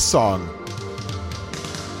to this song.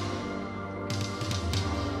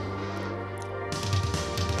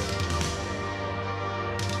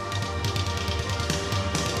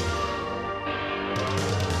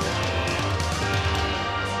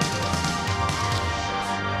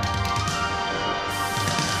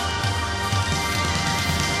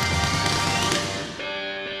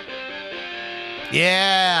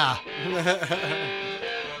 Yeah.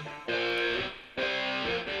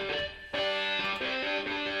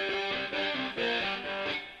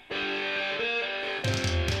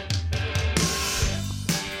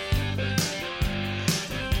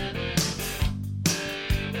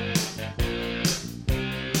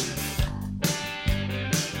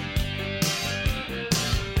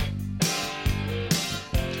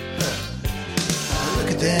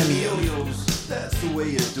 Look at them, Yo-yos, that's the way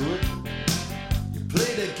you do it. You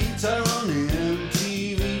play the guitar on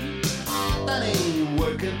MTV. That ain't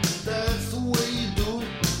working, that's the way you do it.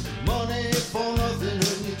 Money for nothing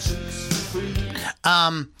and your chicks for free.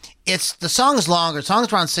 It's the song's longer. The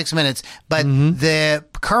song's around 6 minutes, but the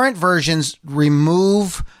current versions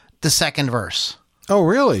remove the second verse. Oh,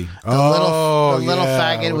 really? The little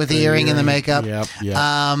faggot with the earring and the makeup. Yep.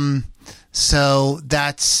 So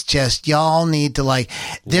that's just, y'all need to, like,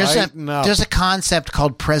 Lighten up. there's a concept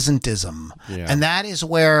called presentism. Yeah. And that is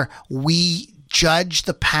where we judge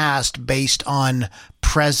the past based on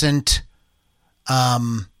present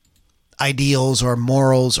ideals or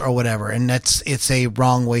morals or whatever. And it's a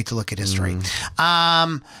wrong way to look at history.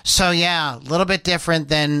 So yeah, a little bit different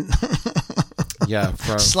than Yeah.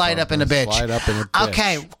 Slide Up in a Bitch. Slide Up in a Bitch.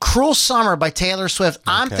 Okay, Cruel Summer by Taylor Swift.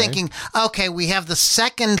 I'm Okay. thinking, okay, we have the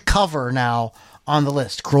second cover now on the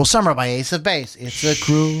list. Cruel Summer by Ace of Base. It's a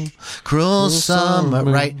cruel summer,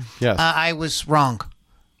 summer. right? Yes. I was wrong.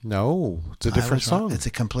 No, it's a I different was wrong. song. It's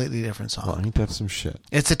a completely different song. Well, ain't that some shit?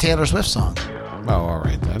 It's a Taylor Swift song. Oh, all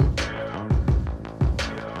right then.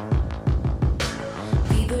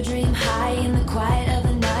 People dream high in the quiet of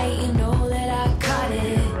the night. You know that I caught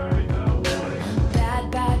it.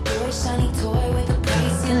 Bad boy, shiny toy with a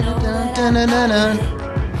price. You know that I caught it.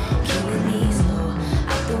 Keeping me slow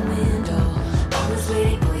out the window. Always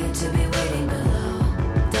waiting for you to be waiting below.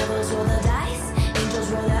 Devils roll the dice,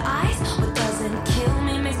 angels roll their eyes. What doesn't kill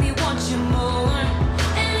me makes me want you more.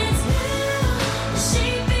 And it's blue, the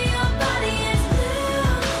shape of your body is blue.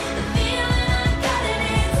 The feeling I got it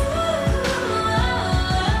is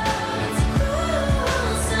it's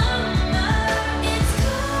cruel summer. It's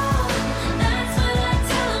cool, that's what I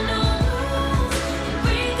tell 'em, no rules. You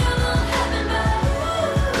break 'em all heaven, but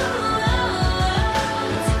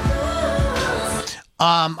it's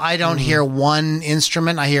cruel. I don't hear one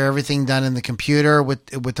instrument. I hear everything done in the computer with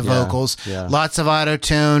the vocals. yeah. Lots of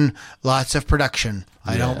auto-tune, lots of production.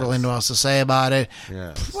 I don't really know what else to say about it.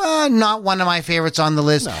 Yes. Well, not one of my favorites on the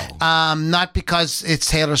list. No. Not because it's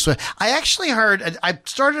Taylor Swift. I actually heard, I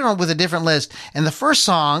started on with a different list, and the first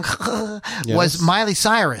song was Miley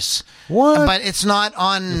Cyrus. What? But it's not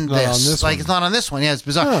on not this. on this like, one. it's not on this one. Yeah, it's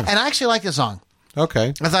bizarre. Huh. And I actually like the song.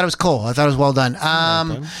 Okay. I thought it was cool. I thought it was well done.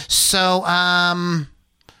 then.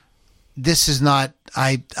 This is not.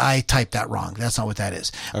 I typed that wrong. That's not what that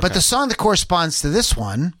is. But the song that corresponds to this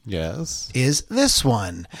one Yes. is this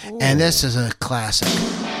one, and this is a classic.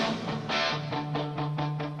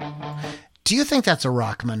 Do you think that's a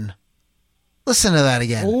Rockman? Listen to that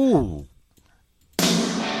again. Ooh.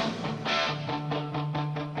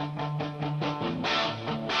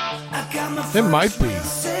 It might be.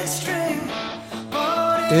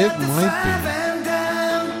 It might be.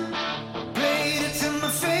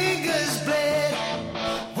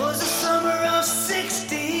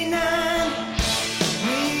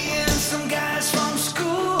 From school.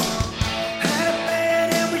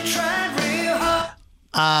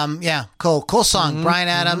 Yeah, cool song. Bryan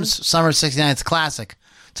Adams, Summer of '69. It's a classic.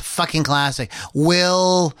 It's a fucking classic.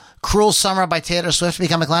 Will Cruel Summer by Taylor Swift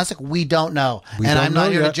become a classic? We don't know. I'm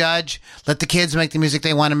not here to judge. Let the kids make the music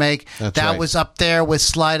they want to make. That's that right. was up there with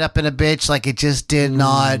Slide Up in a Bitch. Like, it just did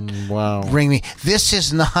not bring me. This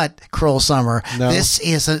is not Cruel Summer. No. This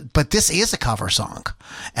is a cover song.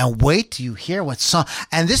 And wait till you hear what song.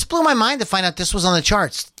 And this blew my mind to find out this was on the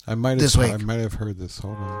charts this week. I might have heard this.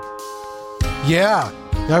 Hold on. Yeah,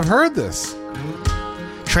 I've heard this.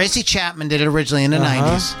 Tracy Chapman did it originally in the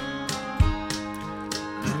 90s.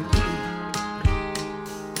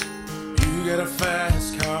 You got a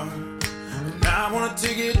fast car, and I wanna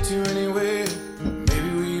take it to anywhere. Maybe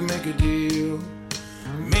we make a deal.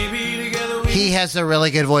 Maybe together we. He has a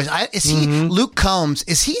really good voice. Is he Luke Combs?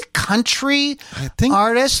 Is he a country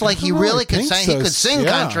artist? Like, he really could sing. He could sing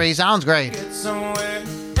country. He sounds great. Get somewhere,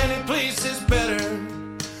 any place is better.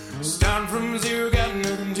 Starting from zero, got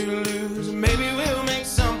nothing to lose. Maybe we'll make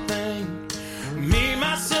something. Me,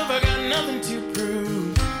 myself, I got nothing to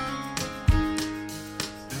prove.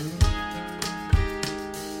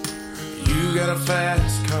 You got a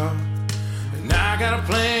fast car, and I got a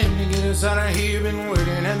plan to get us out of here. Been working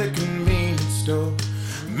at the convenience store.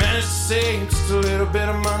 Managed to save just a little bit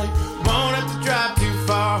of money. Won't have to drive too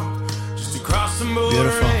far. Just to cross the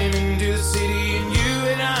border and into the city. And you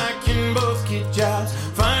and I can both get jobs.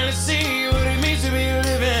 Finally see what it means to be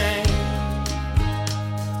living.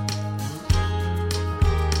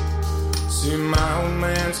 See, my old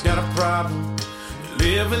man's got a problem. You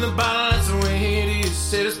live in the bottle, that's the way it is.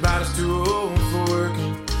 Said his body's too old for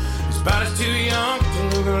working. His body's too young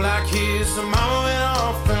to look like his. So mama went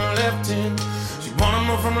off and left him. She wanted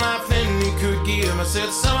more from life than he could give. I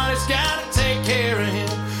said, somebody's gotta take care of him.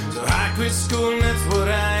 So I quit school and that's what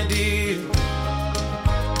I did.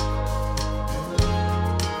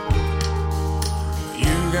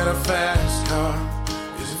 You got a fast car.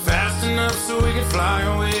 Is it fast enough so we can fly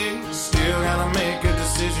away? Still gotta make a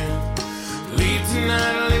decision. Leave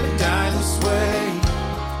tonight or live and die this way.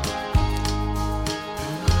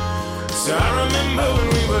 So I remember when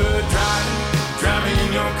we were driving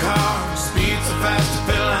in your car. Speed so fast it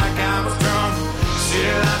felt like I was drunk.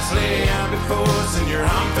 City lights lay out before us, and your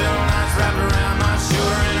arm felt nice wrapped around my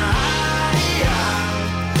shoulder.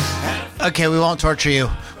 And Okay, we won't torture you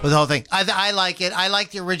with the whole thing. I like it. I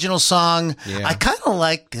like the original song. Yeah. I kind of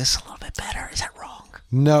like this a little bit better. Is that wrong?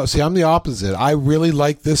 No, see, I'm the opposite. I really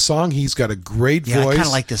like this song. He's got a great Yeah, voice. I kind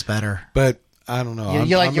of like this better. But I don't know.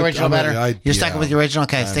 You like the original better? You're sticking with the original?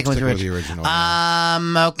 Okay, sticking with the original.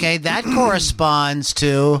 Okay, that corresponds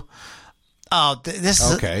to... Oh, this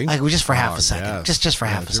is... Okay. Like, just for half a second. Yes. Just for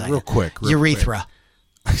half a second. Real quick. Urethra.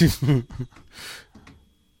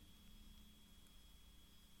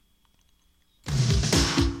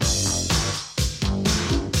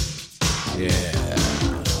 Yeah.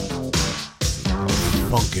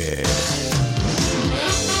 Funky.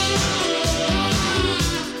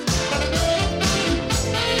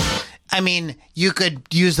 I mean, you could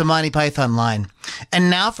use the Monty Python line. And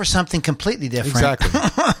now for something completely different. Exactly.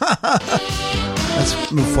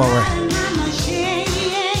 Let's move forward.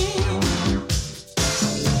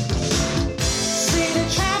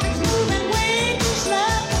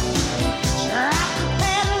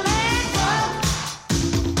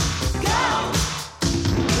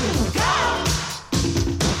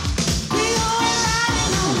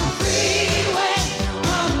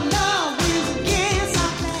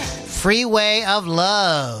 Freeway of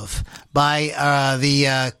Love by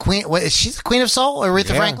the Queen. What, is she the Queen of Soul,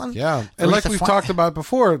 Aretha Franklin? Yeah. And like we've talked about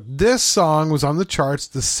before, this song was on the charts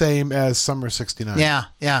the same as Summer 69. Yeah,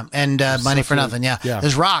 yeah. And Money for Nothing, yeah.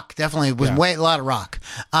 There's rock, definitely. Was a lot of rock.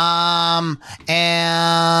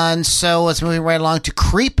 And so let's move right along to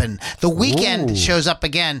Creepin'. The Weeknd shows up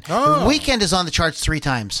again. Oh. The Weeknd is on the charts 3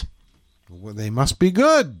 times. Well, they must be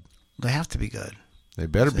good. They have to be good. They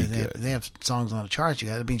better be good. They have songs on the charts.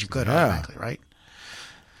 That means you're good Yeah. automatically, right?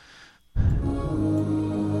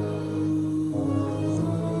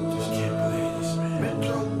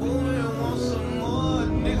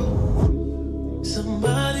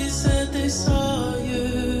 Somebody said they saw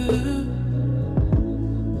you.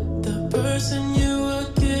 The person you were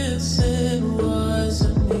kissing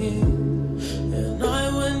wasn't me. And I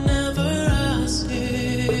would never ask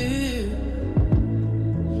you.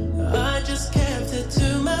 I just kept it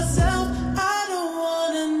to myself. I don't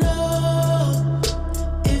wanna know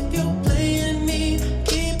if you're playing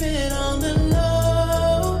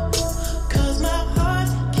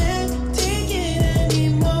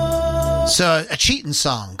So a cheating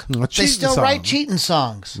song. They cheating still song. write cheating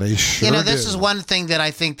songs. They sure You know, this do. is one thing that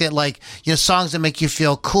I think that, like, you know, songs that make you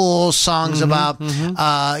feel cool, songs about,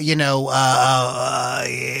 you know,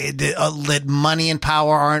 that money and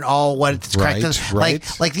power aren't all what it's correct as. Right.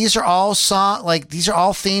 Like these are all these are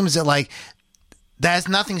all themes that, like,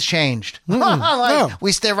 nothing's changed. No.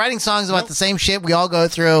 They're writing songs about the same shit we all go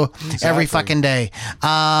through every fucking day.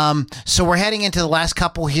 So we're heading into the last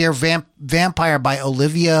couple here. Vampire by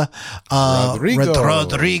Olivia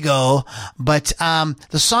Rodrigo. But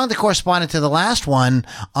the song that corresponded to the last one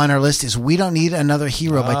on our list is "We Don't Need Another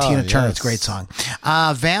Hero" by Tina Turner. yes. It's a great song.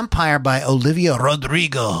 Vampire by Olivia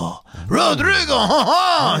Rodrigo. Rodrigo.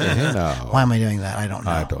 Why am I doing that? I don't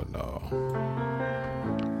know. I don't know.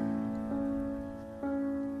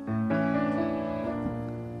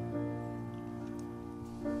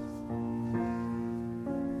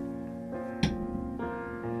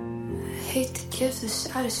 Hate to give the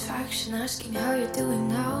satisfaction asking how you're doing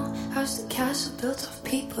now. How's the castle built of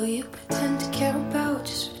people you pretend to care about?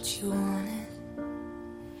 Just what you wanted.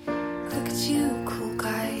 Look at you, cool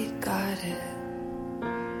guy, you got it.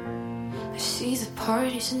 I see the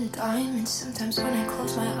parties and the diamonds. Sometimes when I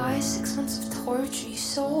close my eyes, 6 months of torture you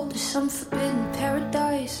sold to some forbidden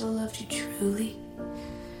paradise. I loved you truly.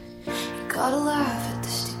 You gotta laugh at the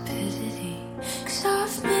stupidity, 'cause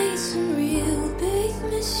I've made some real big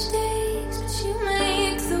mistakes, but you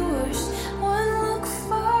make the worst one look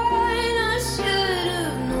fine. I should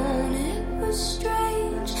have known it was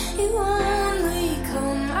strange. You only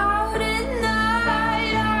come out at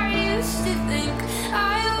night. I used to think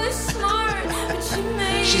I was smart, but you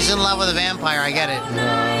made She's in love with a vampire. I get it.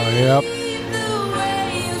 Yep. the way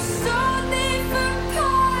you saw me for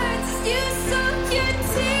parts. You sunk your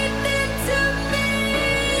teeth into me.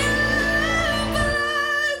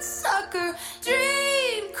 Bloodsucker,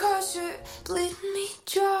 dream crusher, bleeding me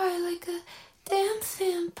dry like a damn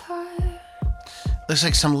vampire. Looks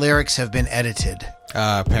like some lyrics have been edited.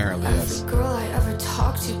 Apparently, yes. Every girl I ever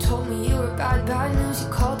talked to told me you were bad news. You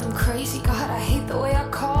called them crazy. God, I hate the way I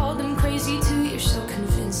called them crazy too. You're so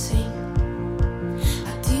convincing.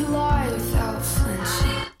 How do you lie without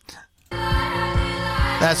flinching?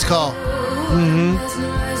 That's cool.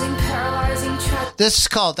 Mesmerizing, paralyzing, trapped. This is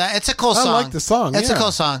cool. It's a cool I song. like the song, It's a yeah.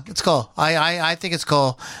 cool song. It's cool. I think it's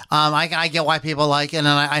cool. I get why people like it, and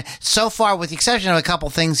I so far, with the exception of a couple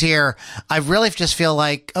things here, I really just feel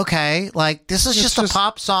like, okay, like this is just a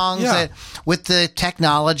pop songs yeah. that with the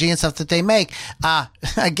technology and stuff that they make.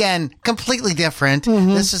 Again, completely different.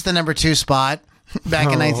 Mm-hmm. This is the number 2 spot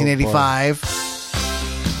back in 1985.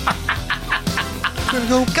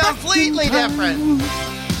 Completely different.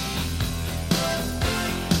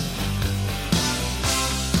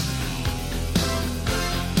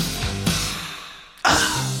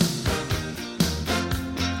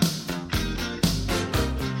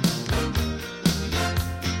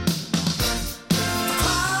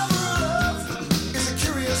 Is a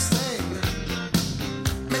curious thing.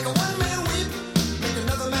 Make a one man weep, make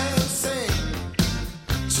another man sing.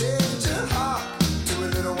 Change your heart to a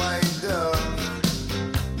little white dove.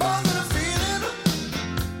 More than a feeling,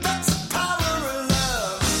 that's the power of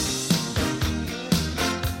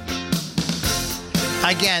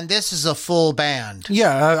love. Again, this is a full band.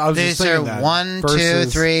 Yeah, I was just These are saying that. 1, 2,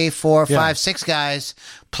 Versus- 3, 4, 5, Yeah. 6 guys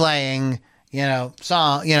playing,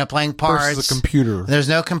 playing parts. Versus a computer. There's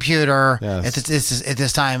no computer Yes. at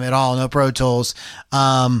this time at all. No Pro Tools.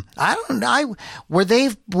 I don't know. Would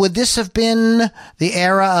this have been the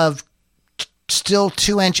era of still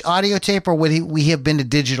 2-inch audio tape, or would we have been to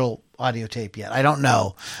digital audio tape yet? I don't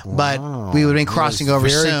know, but we would have been crossing over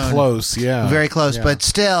very soon. close, yeah. Very close, Yeah. but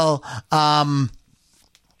still,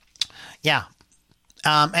 yeah.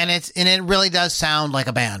 And it really does sound like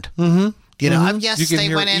a band. Mm-hmm. Yes, You can they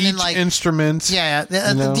hear went in each and like instrument. yeah.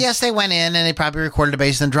 you know? Yes, they went in and they probably recorded the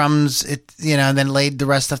bass and drums. And then laid the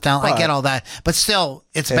rest of stuff down. I But- get all that, but still,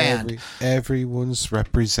 it's band. Everyone's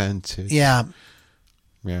represented. Yeah,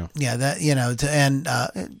 Yeah. yeah. That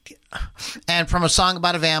and from a song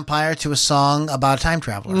about a vampire to a song about a time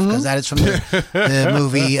traveler, because that is from the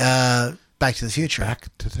movie Back to the Future. Back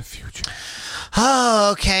to the Future.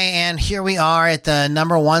 Oh, okay, and here we are at the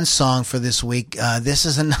number 1 song for this week. This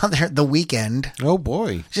is another The Weeknd, Oh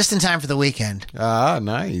boy. just in time for the weekend. Ah,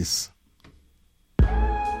 nice.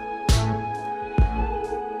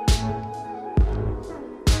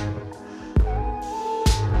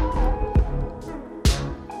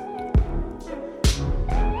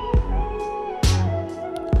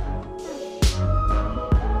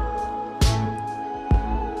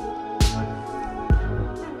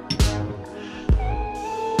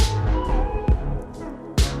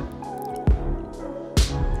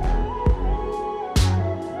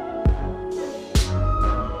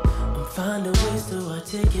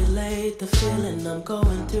 the feeling I'm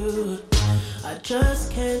going through. I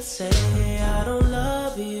just can't say I don't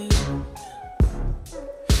love you,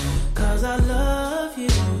 'cause I love you.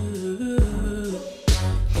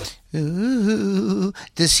 Ooh.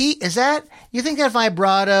 You think that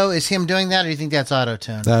vibrato is him doing that, or you think that's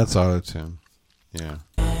auto-tune? That's auto-tune. Yeah.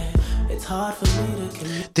 It's hard for me to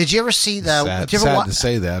commit. Did you ever see the... Sad, did you ever sad to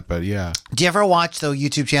say that, but yeah. Do you ever watch the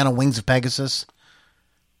YouTube channel Wings of Pegasus?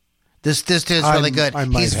 This is really good. I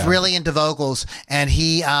might He's have. really into vocals, and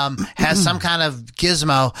he has some kind of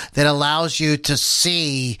gizmo that allows you to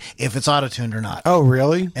see if it's auto-tuned or not. Oh,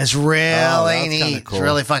 really? It's really that's kinda neat. cool. It's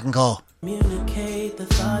really fucking cool. Communicate the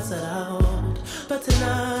thoughts that I hold, but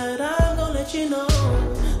tonight I'm gonna let you know.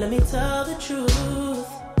 Let me tell the truth,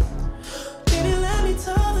 baby. Let me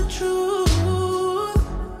tell the truth.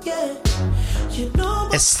 Yeah, you know.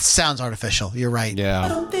 It sounds artificial. You're right. I Yeah.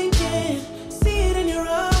 don't think it. See it in your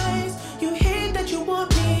eyes. You hate that you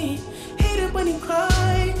want me. Hate it when you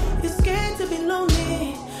cry. You're scared to be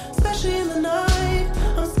lonely, especially in the night.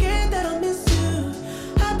 I'm scared that I'll miss you.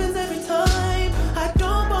 Happens every time. I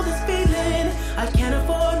don't want this feeling. I can't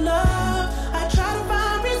afford love. I try to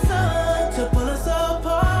find reason to pull us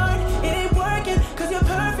apart. It ain't working 'cause you're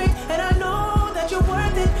perfect, and I know that you're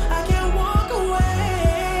worth it. I can't walk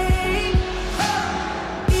away.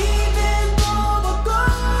 Even though we're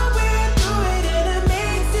going through it and it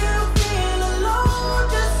makes you feel alone,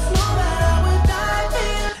 just know that I would die for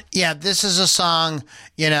you. Yeah, this is a song,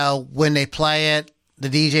 when they play it, the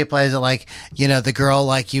DJ plays it like, the girl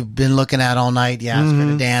like you've been looking at all night. You ask her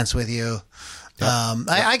to dance with you.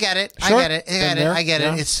 I get it. Sure. I get it. Been there. I get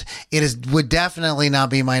Yeah. it. Would definitely not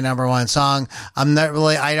be my number one song. I'm not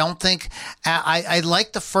really, I don't think, I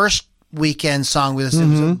like the first Weekend song with this. It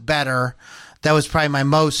was better. That was probably my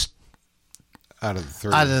most Out of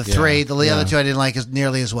the three. The other two I didn't like as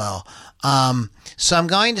nearly as well. So I'm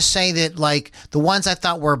going to say that like the ones I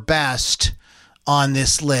thought were best on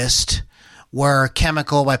this list were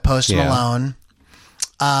Chemical by Post Yeah. Malone.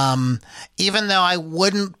 Even though I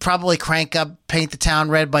wouldn't probably crank up Paint the Town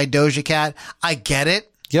Red by Doja Cat, I get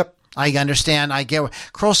it. Yep. I understand. I get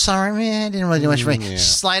Cruel Summer, man, didn't really do much for me. Yeah.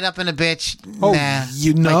 Slide Up in a Bitch, Oh, nah.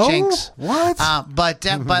 you by know? Jinx. What? But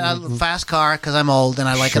Fast Car, because I'm old and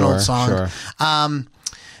I like an old song. Sure.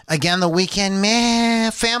 Again, The Weeknd, meh.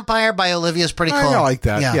 Vampire by Olivia is pretty cool. I like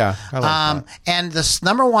that. Yeah, I like that. And the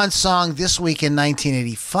number one song this week in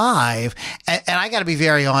 1985, and I got to be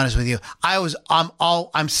very honest with you,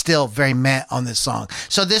 I'm still very meh on this song.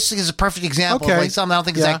 So this is a perfect example of Okay. like something I don't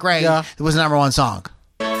think is Yeah, that great. yeah. It was the number one song.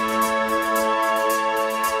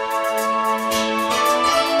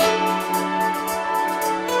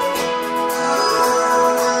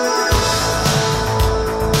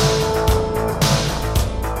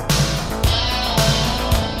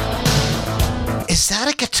 Is that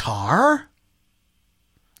a guitar?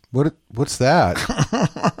 What's that?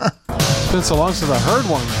 It's been so long since I heard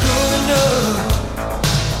one.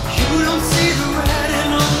 You don't see the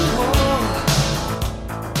writing on the wall.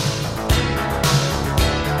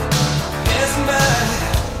 Passing by,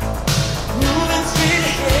 moving straight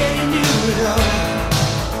ahead, you knew it all.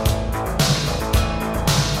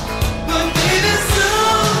 But baby,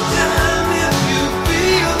 sometime if you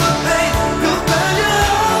feel the pain, you'll find you're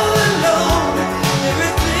all alone.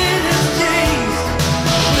 Everything has changed.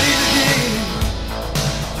 Play the game.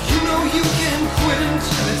 You know you can quit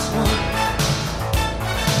until it's won.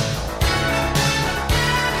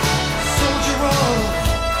 Soldier on,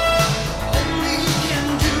 only you can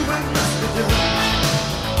do what must be done.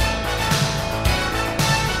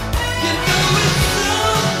 You know it's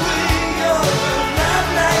some way you're not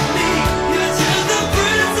like me. You're just a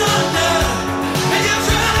prisoner, and you're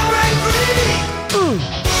trying to break free.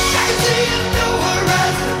 I can see no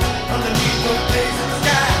horizon underneath those blazing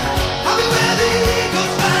skies. I'll be where the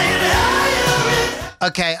eagles flying higher.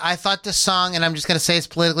 Okay, I thought this song, and I'm just going to say it's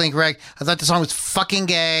politically incorrect, I thought the song was fucking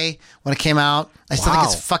gay when it came out. I still think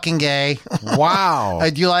Wow. it's fucking gay. Wow.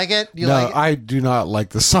 Do you like it? Do you No, like it? I do not like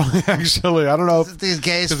the song, actually. I don't know if These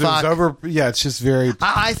gay as 'cause it was fuck. over. Yeah, it's just very.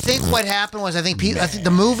 I think what happened was I think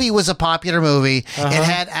the movie was a popular movie. It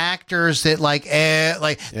had actors that those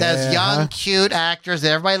Yeah. young, cute actors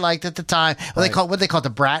that everybody liked at the time. What they call it, the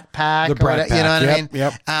Brat Pack. The or Brat whatever, you know Pack, what I yep,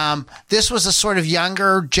 mean? yep. This was a sort of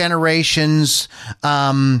younger generation's.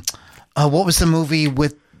 What was the movie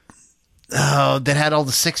with? That had all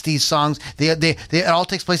the '60s songs. It all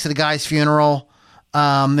takes place at a guy's funeral.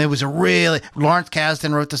 It was a really Lawrence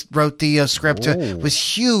Kasdan wrote the script. It was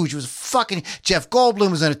huge. It was fucking Jeff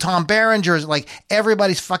Goldblum was in it. Tom Berenger is like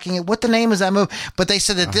everybody's fucking it. What the name is that movie? But they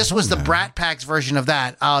said that this was the Brat Pack's version of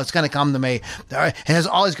that. Oh, it's gonna come to me. It has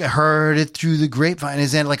always heard it through the grapevine.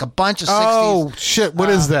 Is in like a bunch of 60s. Oh shit! What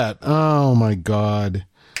is that? Oh my god!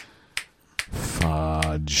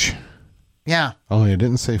 Fudge. Yeah. Oh, you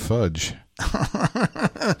didn't say fudge.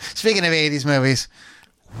 Speaking of 80s movies.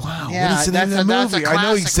 Wow, Yeah, what is it in that movie? I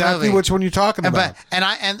know exactly movie. which one you're talking about.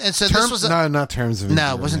 And so this was not Terms of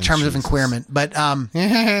no, it wasn't Terms of Enquirement, but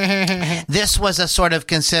this was a sort of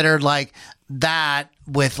considered like that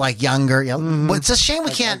with like younger. Well, it's a shame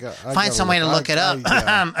we can't find some way to look it up.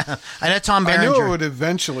 I know Tom Berenger. I knew it would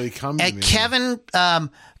eventually come to me. Kevin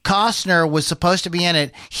Costner was supposed to be in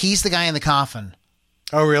it. He's the guy in the coffin.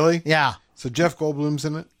 Oh, really? Yeah. So Jeff Goldblum's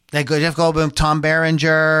in it? Jeff Goldblum, Tom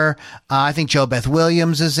Berenger. I think Joe Beth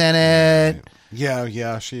Williams is in it.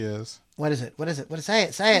 Yeah, she is. What is it? Say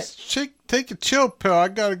it. Take a chill pill. I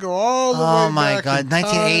got to go all the way back. Oh, my God.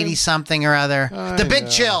 1980 something or other. The Big know.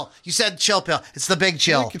 Chill. You said chill pill. It's the Big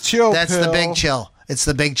Chill. Take a chill That's pill. the Big Chill. It's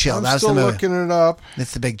the Big Chill. I'm That was still the movie. looking it up.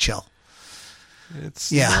 It's the Big Chill.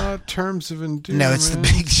 It's Yeah. not Terms of Endearment. No, it's the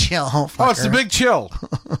Big Chill. Oh, it's the Big Chill.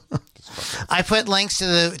 I put links to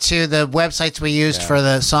the websites we used for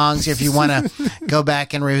the songs if you want to go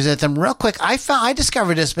back and revisit them real quick. I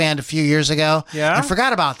discovered this band a few years ago. Yeah? I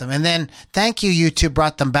forgot about them, and then thank you two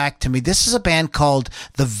brought them back to me. This is a band called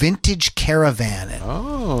the Vintage Caravan.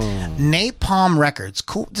 Oh, Napalm Records.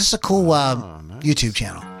 Cool. This is a cool nice. YouTube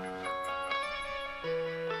channel.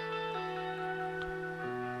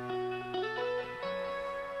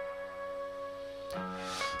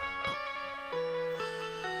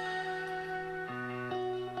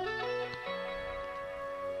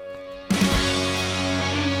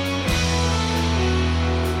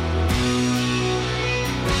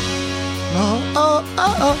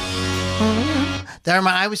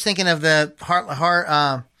 I was thinking of the Heart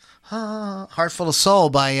Full of Soul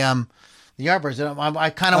by the Yardbirds. I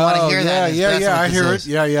kind of want to hear that. Yeah, I hear it.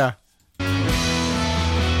 Yeah.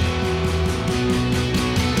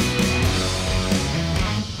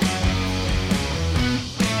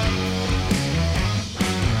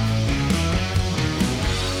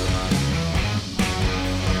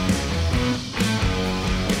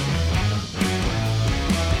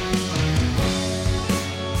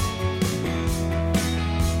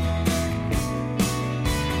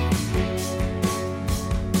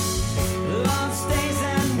 Lost days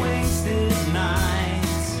and wasted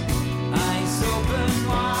nights, eyes open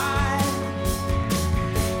wide,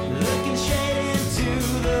 looking straight into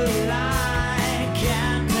the light,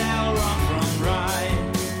 can't tell wrong from right.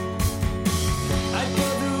 I go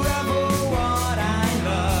through hell for what I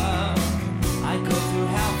love, I go through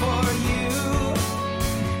hell for you,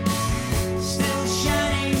 still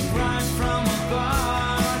shining bright from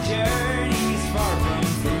above, our journey's far from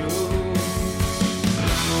through.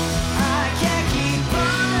 I can't keep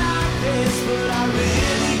on like this, but I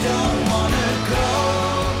really don't wanna go.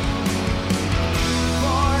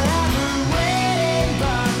 Forever waiting,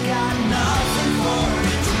 but got nothing for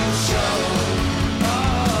it to show.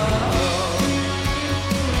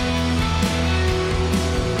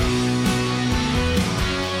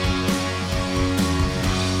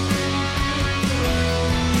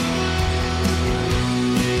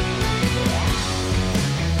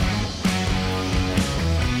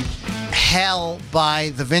 Hell by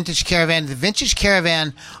the Vintage Caravan. The Vintage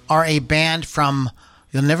Caravan are a band from,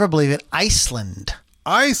 you'll never believe it, Iceland.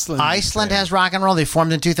 Iceland has rock and roll. They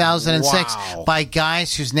formed in 2006 Wow. by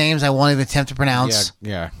guys whose names I won't even attempt to pronounce.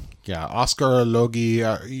 Yeah. Oscar Logie,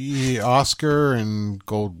 Oscar and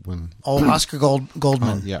Goldwyn. Oh, Oscar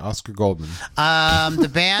Goldman. Yeah, Oscar Goldman. The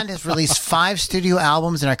band has released 5 studio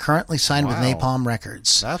albums and are currently signed with Wow. Napalm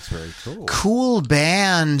Records. That's very cool. Cool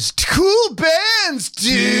bands,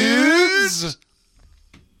 dudes.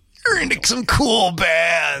 You're into some cool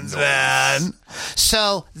bands, man.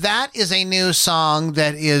 So that is a new song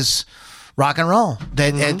that is rock and roll.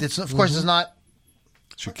 That it's of course is not.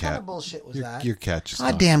 It's your What kind cat. of bullshit was your, that? Your cat just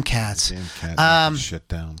God damn cats. Damn cat. knocking shit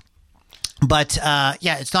down. But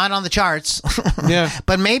yeah, it's not on the charts. Yeah.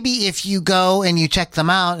 But maybe if you go and you check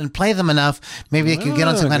them out and play them enough, maybe they could get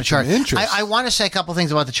on some kind of get some chart. interest. I want to say a couple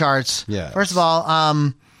things about the charts. Yes. First of all,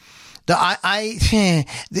 I think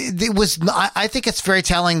it's very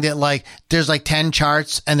telling that like there's like 10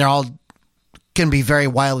 charts and they're all can be very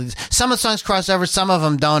wildly. Some of the songs cross over, some of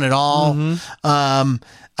them don't at all.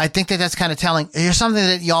 I think that that's kind of telling. Here's something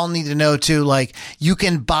that y'all need to know too. Like, you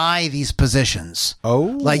can buy these positions. Oh,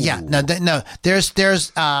 like no.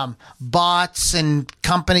 There's bots and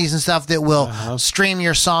companies and stuff that will stream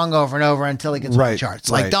your song over and over until it gets on the charts.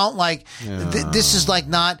 Like, don't like. This is like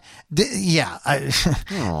not.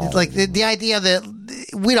 Like the idea that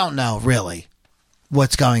we don't know really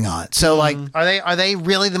what's going on. So like, are they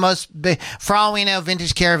really the most big? For all we know,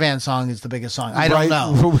 Vintage Caravan Song is the biggest song. I don't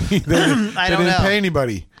know. they didn't pay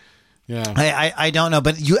anybody. Yeah, I don't know,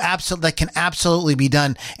 but that can absolutely be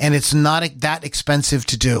done, and it's not that expensive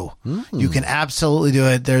to do. You can absolutely do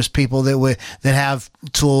it. There's people that have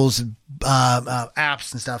tools,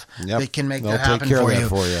 apps and stuff that can make that happen for you.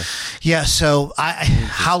 Yeah. So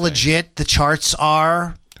how legit the charts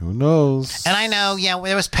are. Who knows? And I know,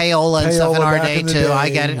 there was payola and stuff in our day too. I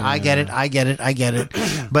get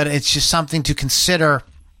it. But it's just something to consider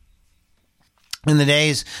in the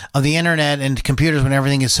days of the internet and computers when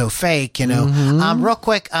everything is so fake, Real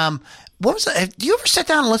quick, what was it? Do you ever sit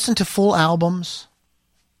down and listen to full albums?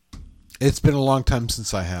 It's been a long time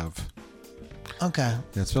since I have. Okay.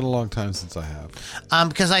 Yeah, it's been a long time since I have.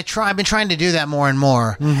 Because I've been trying to do that more and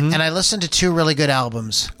more, and I listened to 2 really good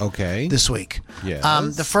albums. Okay. This week. Yes.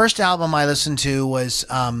 The first album I listened to was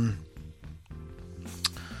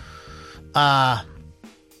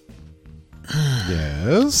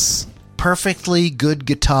yes. Perfectly Good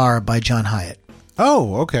Guitar by John Hyatt.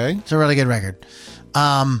 Oh, okay. It's a really good record.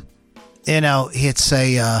 It's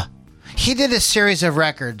a he did a series of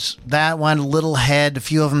records. That one, Little Head, a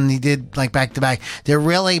few of them he did like back to back. They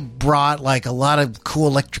really brought like a lot of cool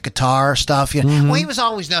electric guitar stuff. Well, he was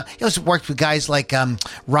always worked with guys like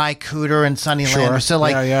Ry Cooder and Sonny Landers. So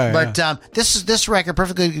like, this record,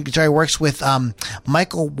 Perfectly Good Guitar, works with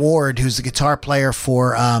Michael Ward, who's the guitar player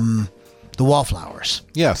for the Wallflowers.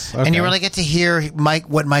 Yes. Okay. And you really get to hear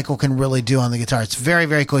what Michael can really do on the guitar. It's very,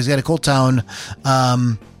 very cool. He's got a cool tone.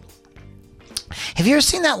 Have you ever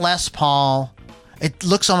seen that Les Paul? It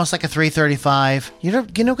looks almost like a 335. You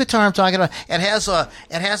know guitar I'm talking about? It has a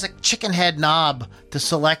chicken head knob to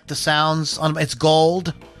select the sounds on it's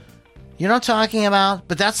gold. You know what I'm talking about?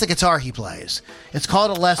 But that's the guitar he plays. It's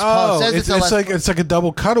called a Les Paul. It's like a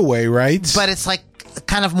double cutaway, right? But it's like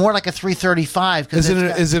kind of more like a 335.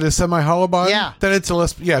 Is it a semi hollow body? Yeah. Then it's a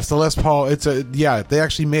Les. Yeah, it's the Les Paul. They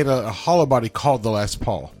actually made a hollow body called the Les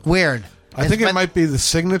Paul. Weird. I think it might be the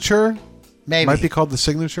Signature. Maybe. Might be called the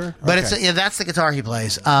Signature. But okay. That's the guitar he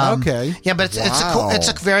plays. Okay. Yeah, but it's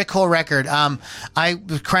a very cool record. I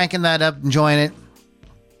was cranking that up, enjoying it.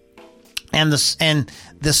 And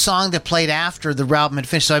the song that played after the album had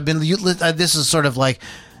finished. So I've been. This is sort of like,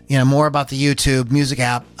 more about the YouTube music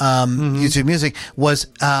app. YouTube Music was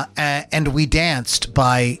 "And We Danced"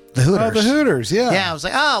 by the Hooters. Oh, the Hooters, yeah. Yeah, I was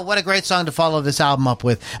like, oh, what a great song to follow this album up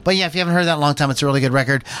with. But yeah, if you haven't heard that in a long time, it's a really good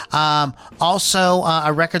record. Also,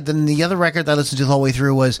 a record. Then the other record that I listened to the whole way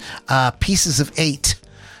through was "Pieces of 8"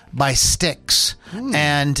 by Styx,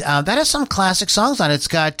 and that has some classic songs on it. It's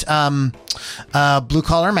got "Blue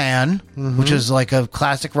Collar Man," which is like a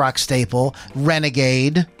classic rock staple.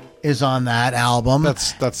 "Renegade" is on that album.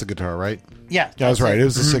 That's the guitar, right? Yeah, I was right. It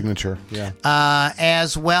was the Signature. Yeah.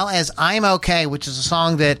 As well as "I'm Okay," which is a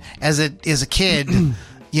song that, as a kid, an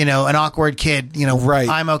awkward kid, right.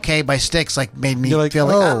 "I'm Okay" by Styx made me feel like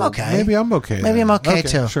I'm okay. Maybe I'm okay. Maybe I'm okay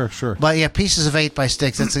too. Sure. But yeah, "Pieces of 8" by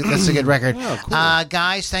Styx. That's a good record. Oh, cool.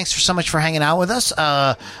 Guys, thanks so much for hanging out with us.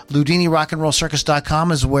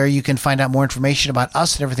 LudiniRockandRollCircus.com is where you can find out more information about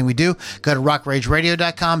us and everything we do. Go to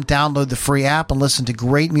RockRageRadio.com, download the free app, and listen to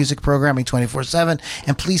great music programming 24/7.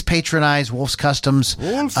 And please patronize Wolf's Customs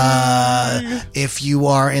if you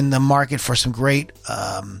are in the market for some great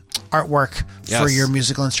artwork for your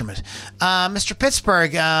musical instrument. Mr.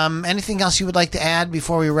 Pittsburgh, anything else you would like to add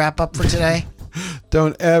before we wrap up for today?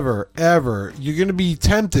 Don't ever, you're going to be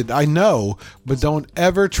tempted, I know, but don't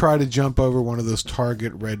ever try to jump over one of those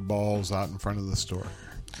Target red balls out in front of the store.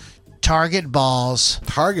 Target balls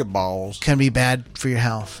can be bad for your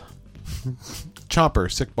health. Chomper,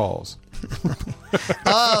 sick balls.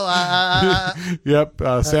 Yep,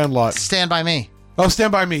 Sandlot. Stand By Me. Oh,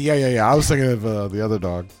 Stand By Me. Yeah. I was thinking of the other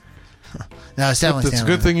dog. No, it's definitely It's a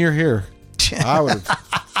good thing you're here. I would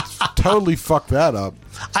have totally fucked that up.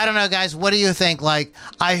 I don't know, guys. What do you think? Like,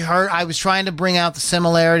 I was trying to bring out the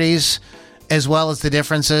similarities as well as the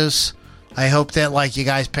differences. I hope that you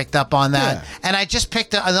guys picked up on that. Yeah. And I just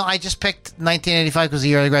picked 1985 because the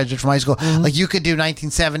year I graduated from high school. You could do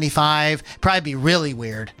 1975, probably be really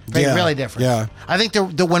weird, really different. Yeah. I think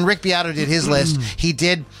when Rick Beato did his list, he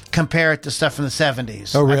did compare it to stuff from the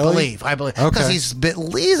 70s. Oh, really? I believe Okay. because he's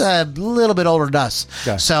a little bit older than us.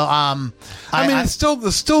 Yeah. So it's still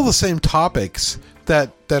the same topics.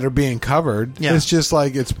 that are being covered. Yeah. It's just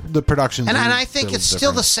like it's the production. And I think it's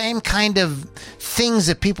still the same kind of things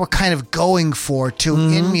that people are kind of going for too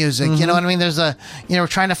in music. You know what I mean? There's we're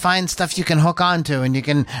trying to find stuff you can hook onto and you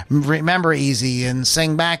can remember easy and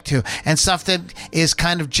sing back to, and stuff that is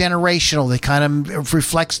kind of generational. That kind of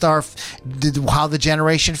reflects how the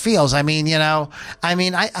generation feels. I mean, the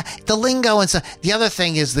lingo and stuff. The other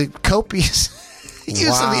thing is the copious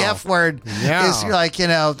use of the F word is like,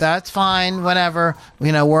 that's fine, whatever.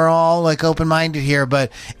 We're all like open-minded here,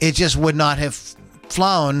 but it just would not have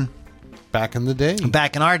flown back in the day,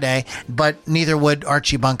 back in our day, but neither would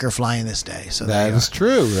Archie Bunker fly in this day. So that is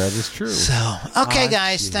true. So, okay,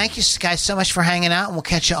 guys, thank you guys so much for hanging out, and we'll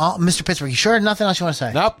catch you all. Mr. Pittsburgh, you sure? Nothing else you want to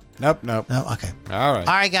say? Nope. No, okay. All right.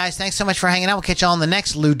 All right, guys, thanks so much for hanging out. We'll catch you all on the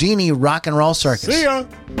next Ludini Rock and Roll Circus. See ya.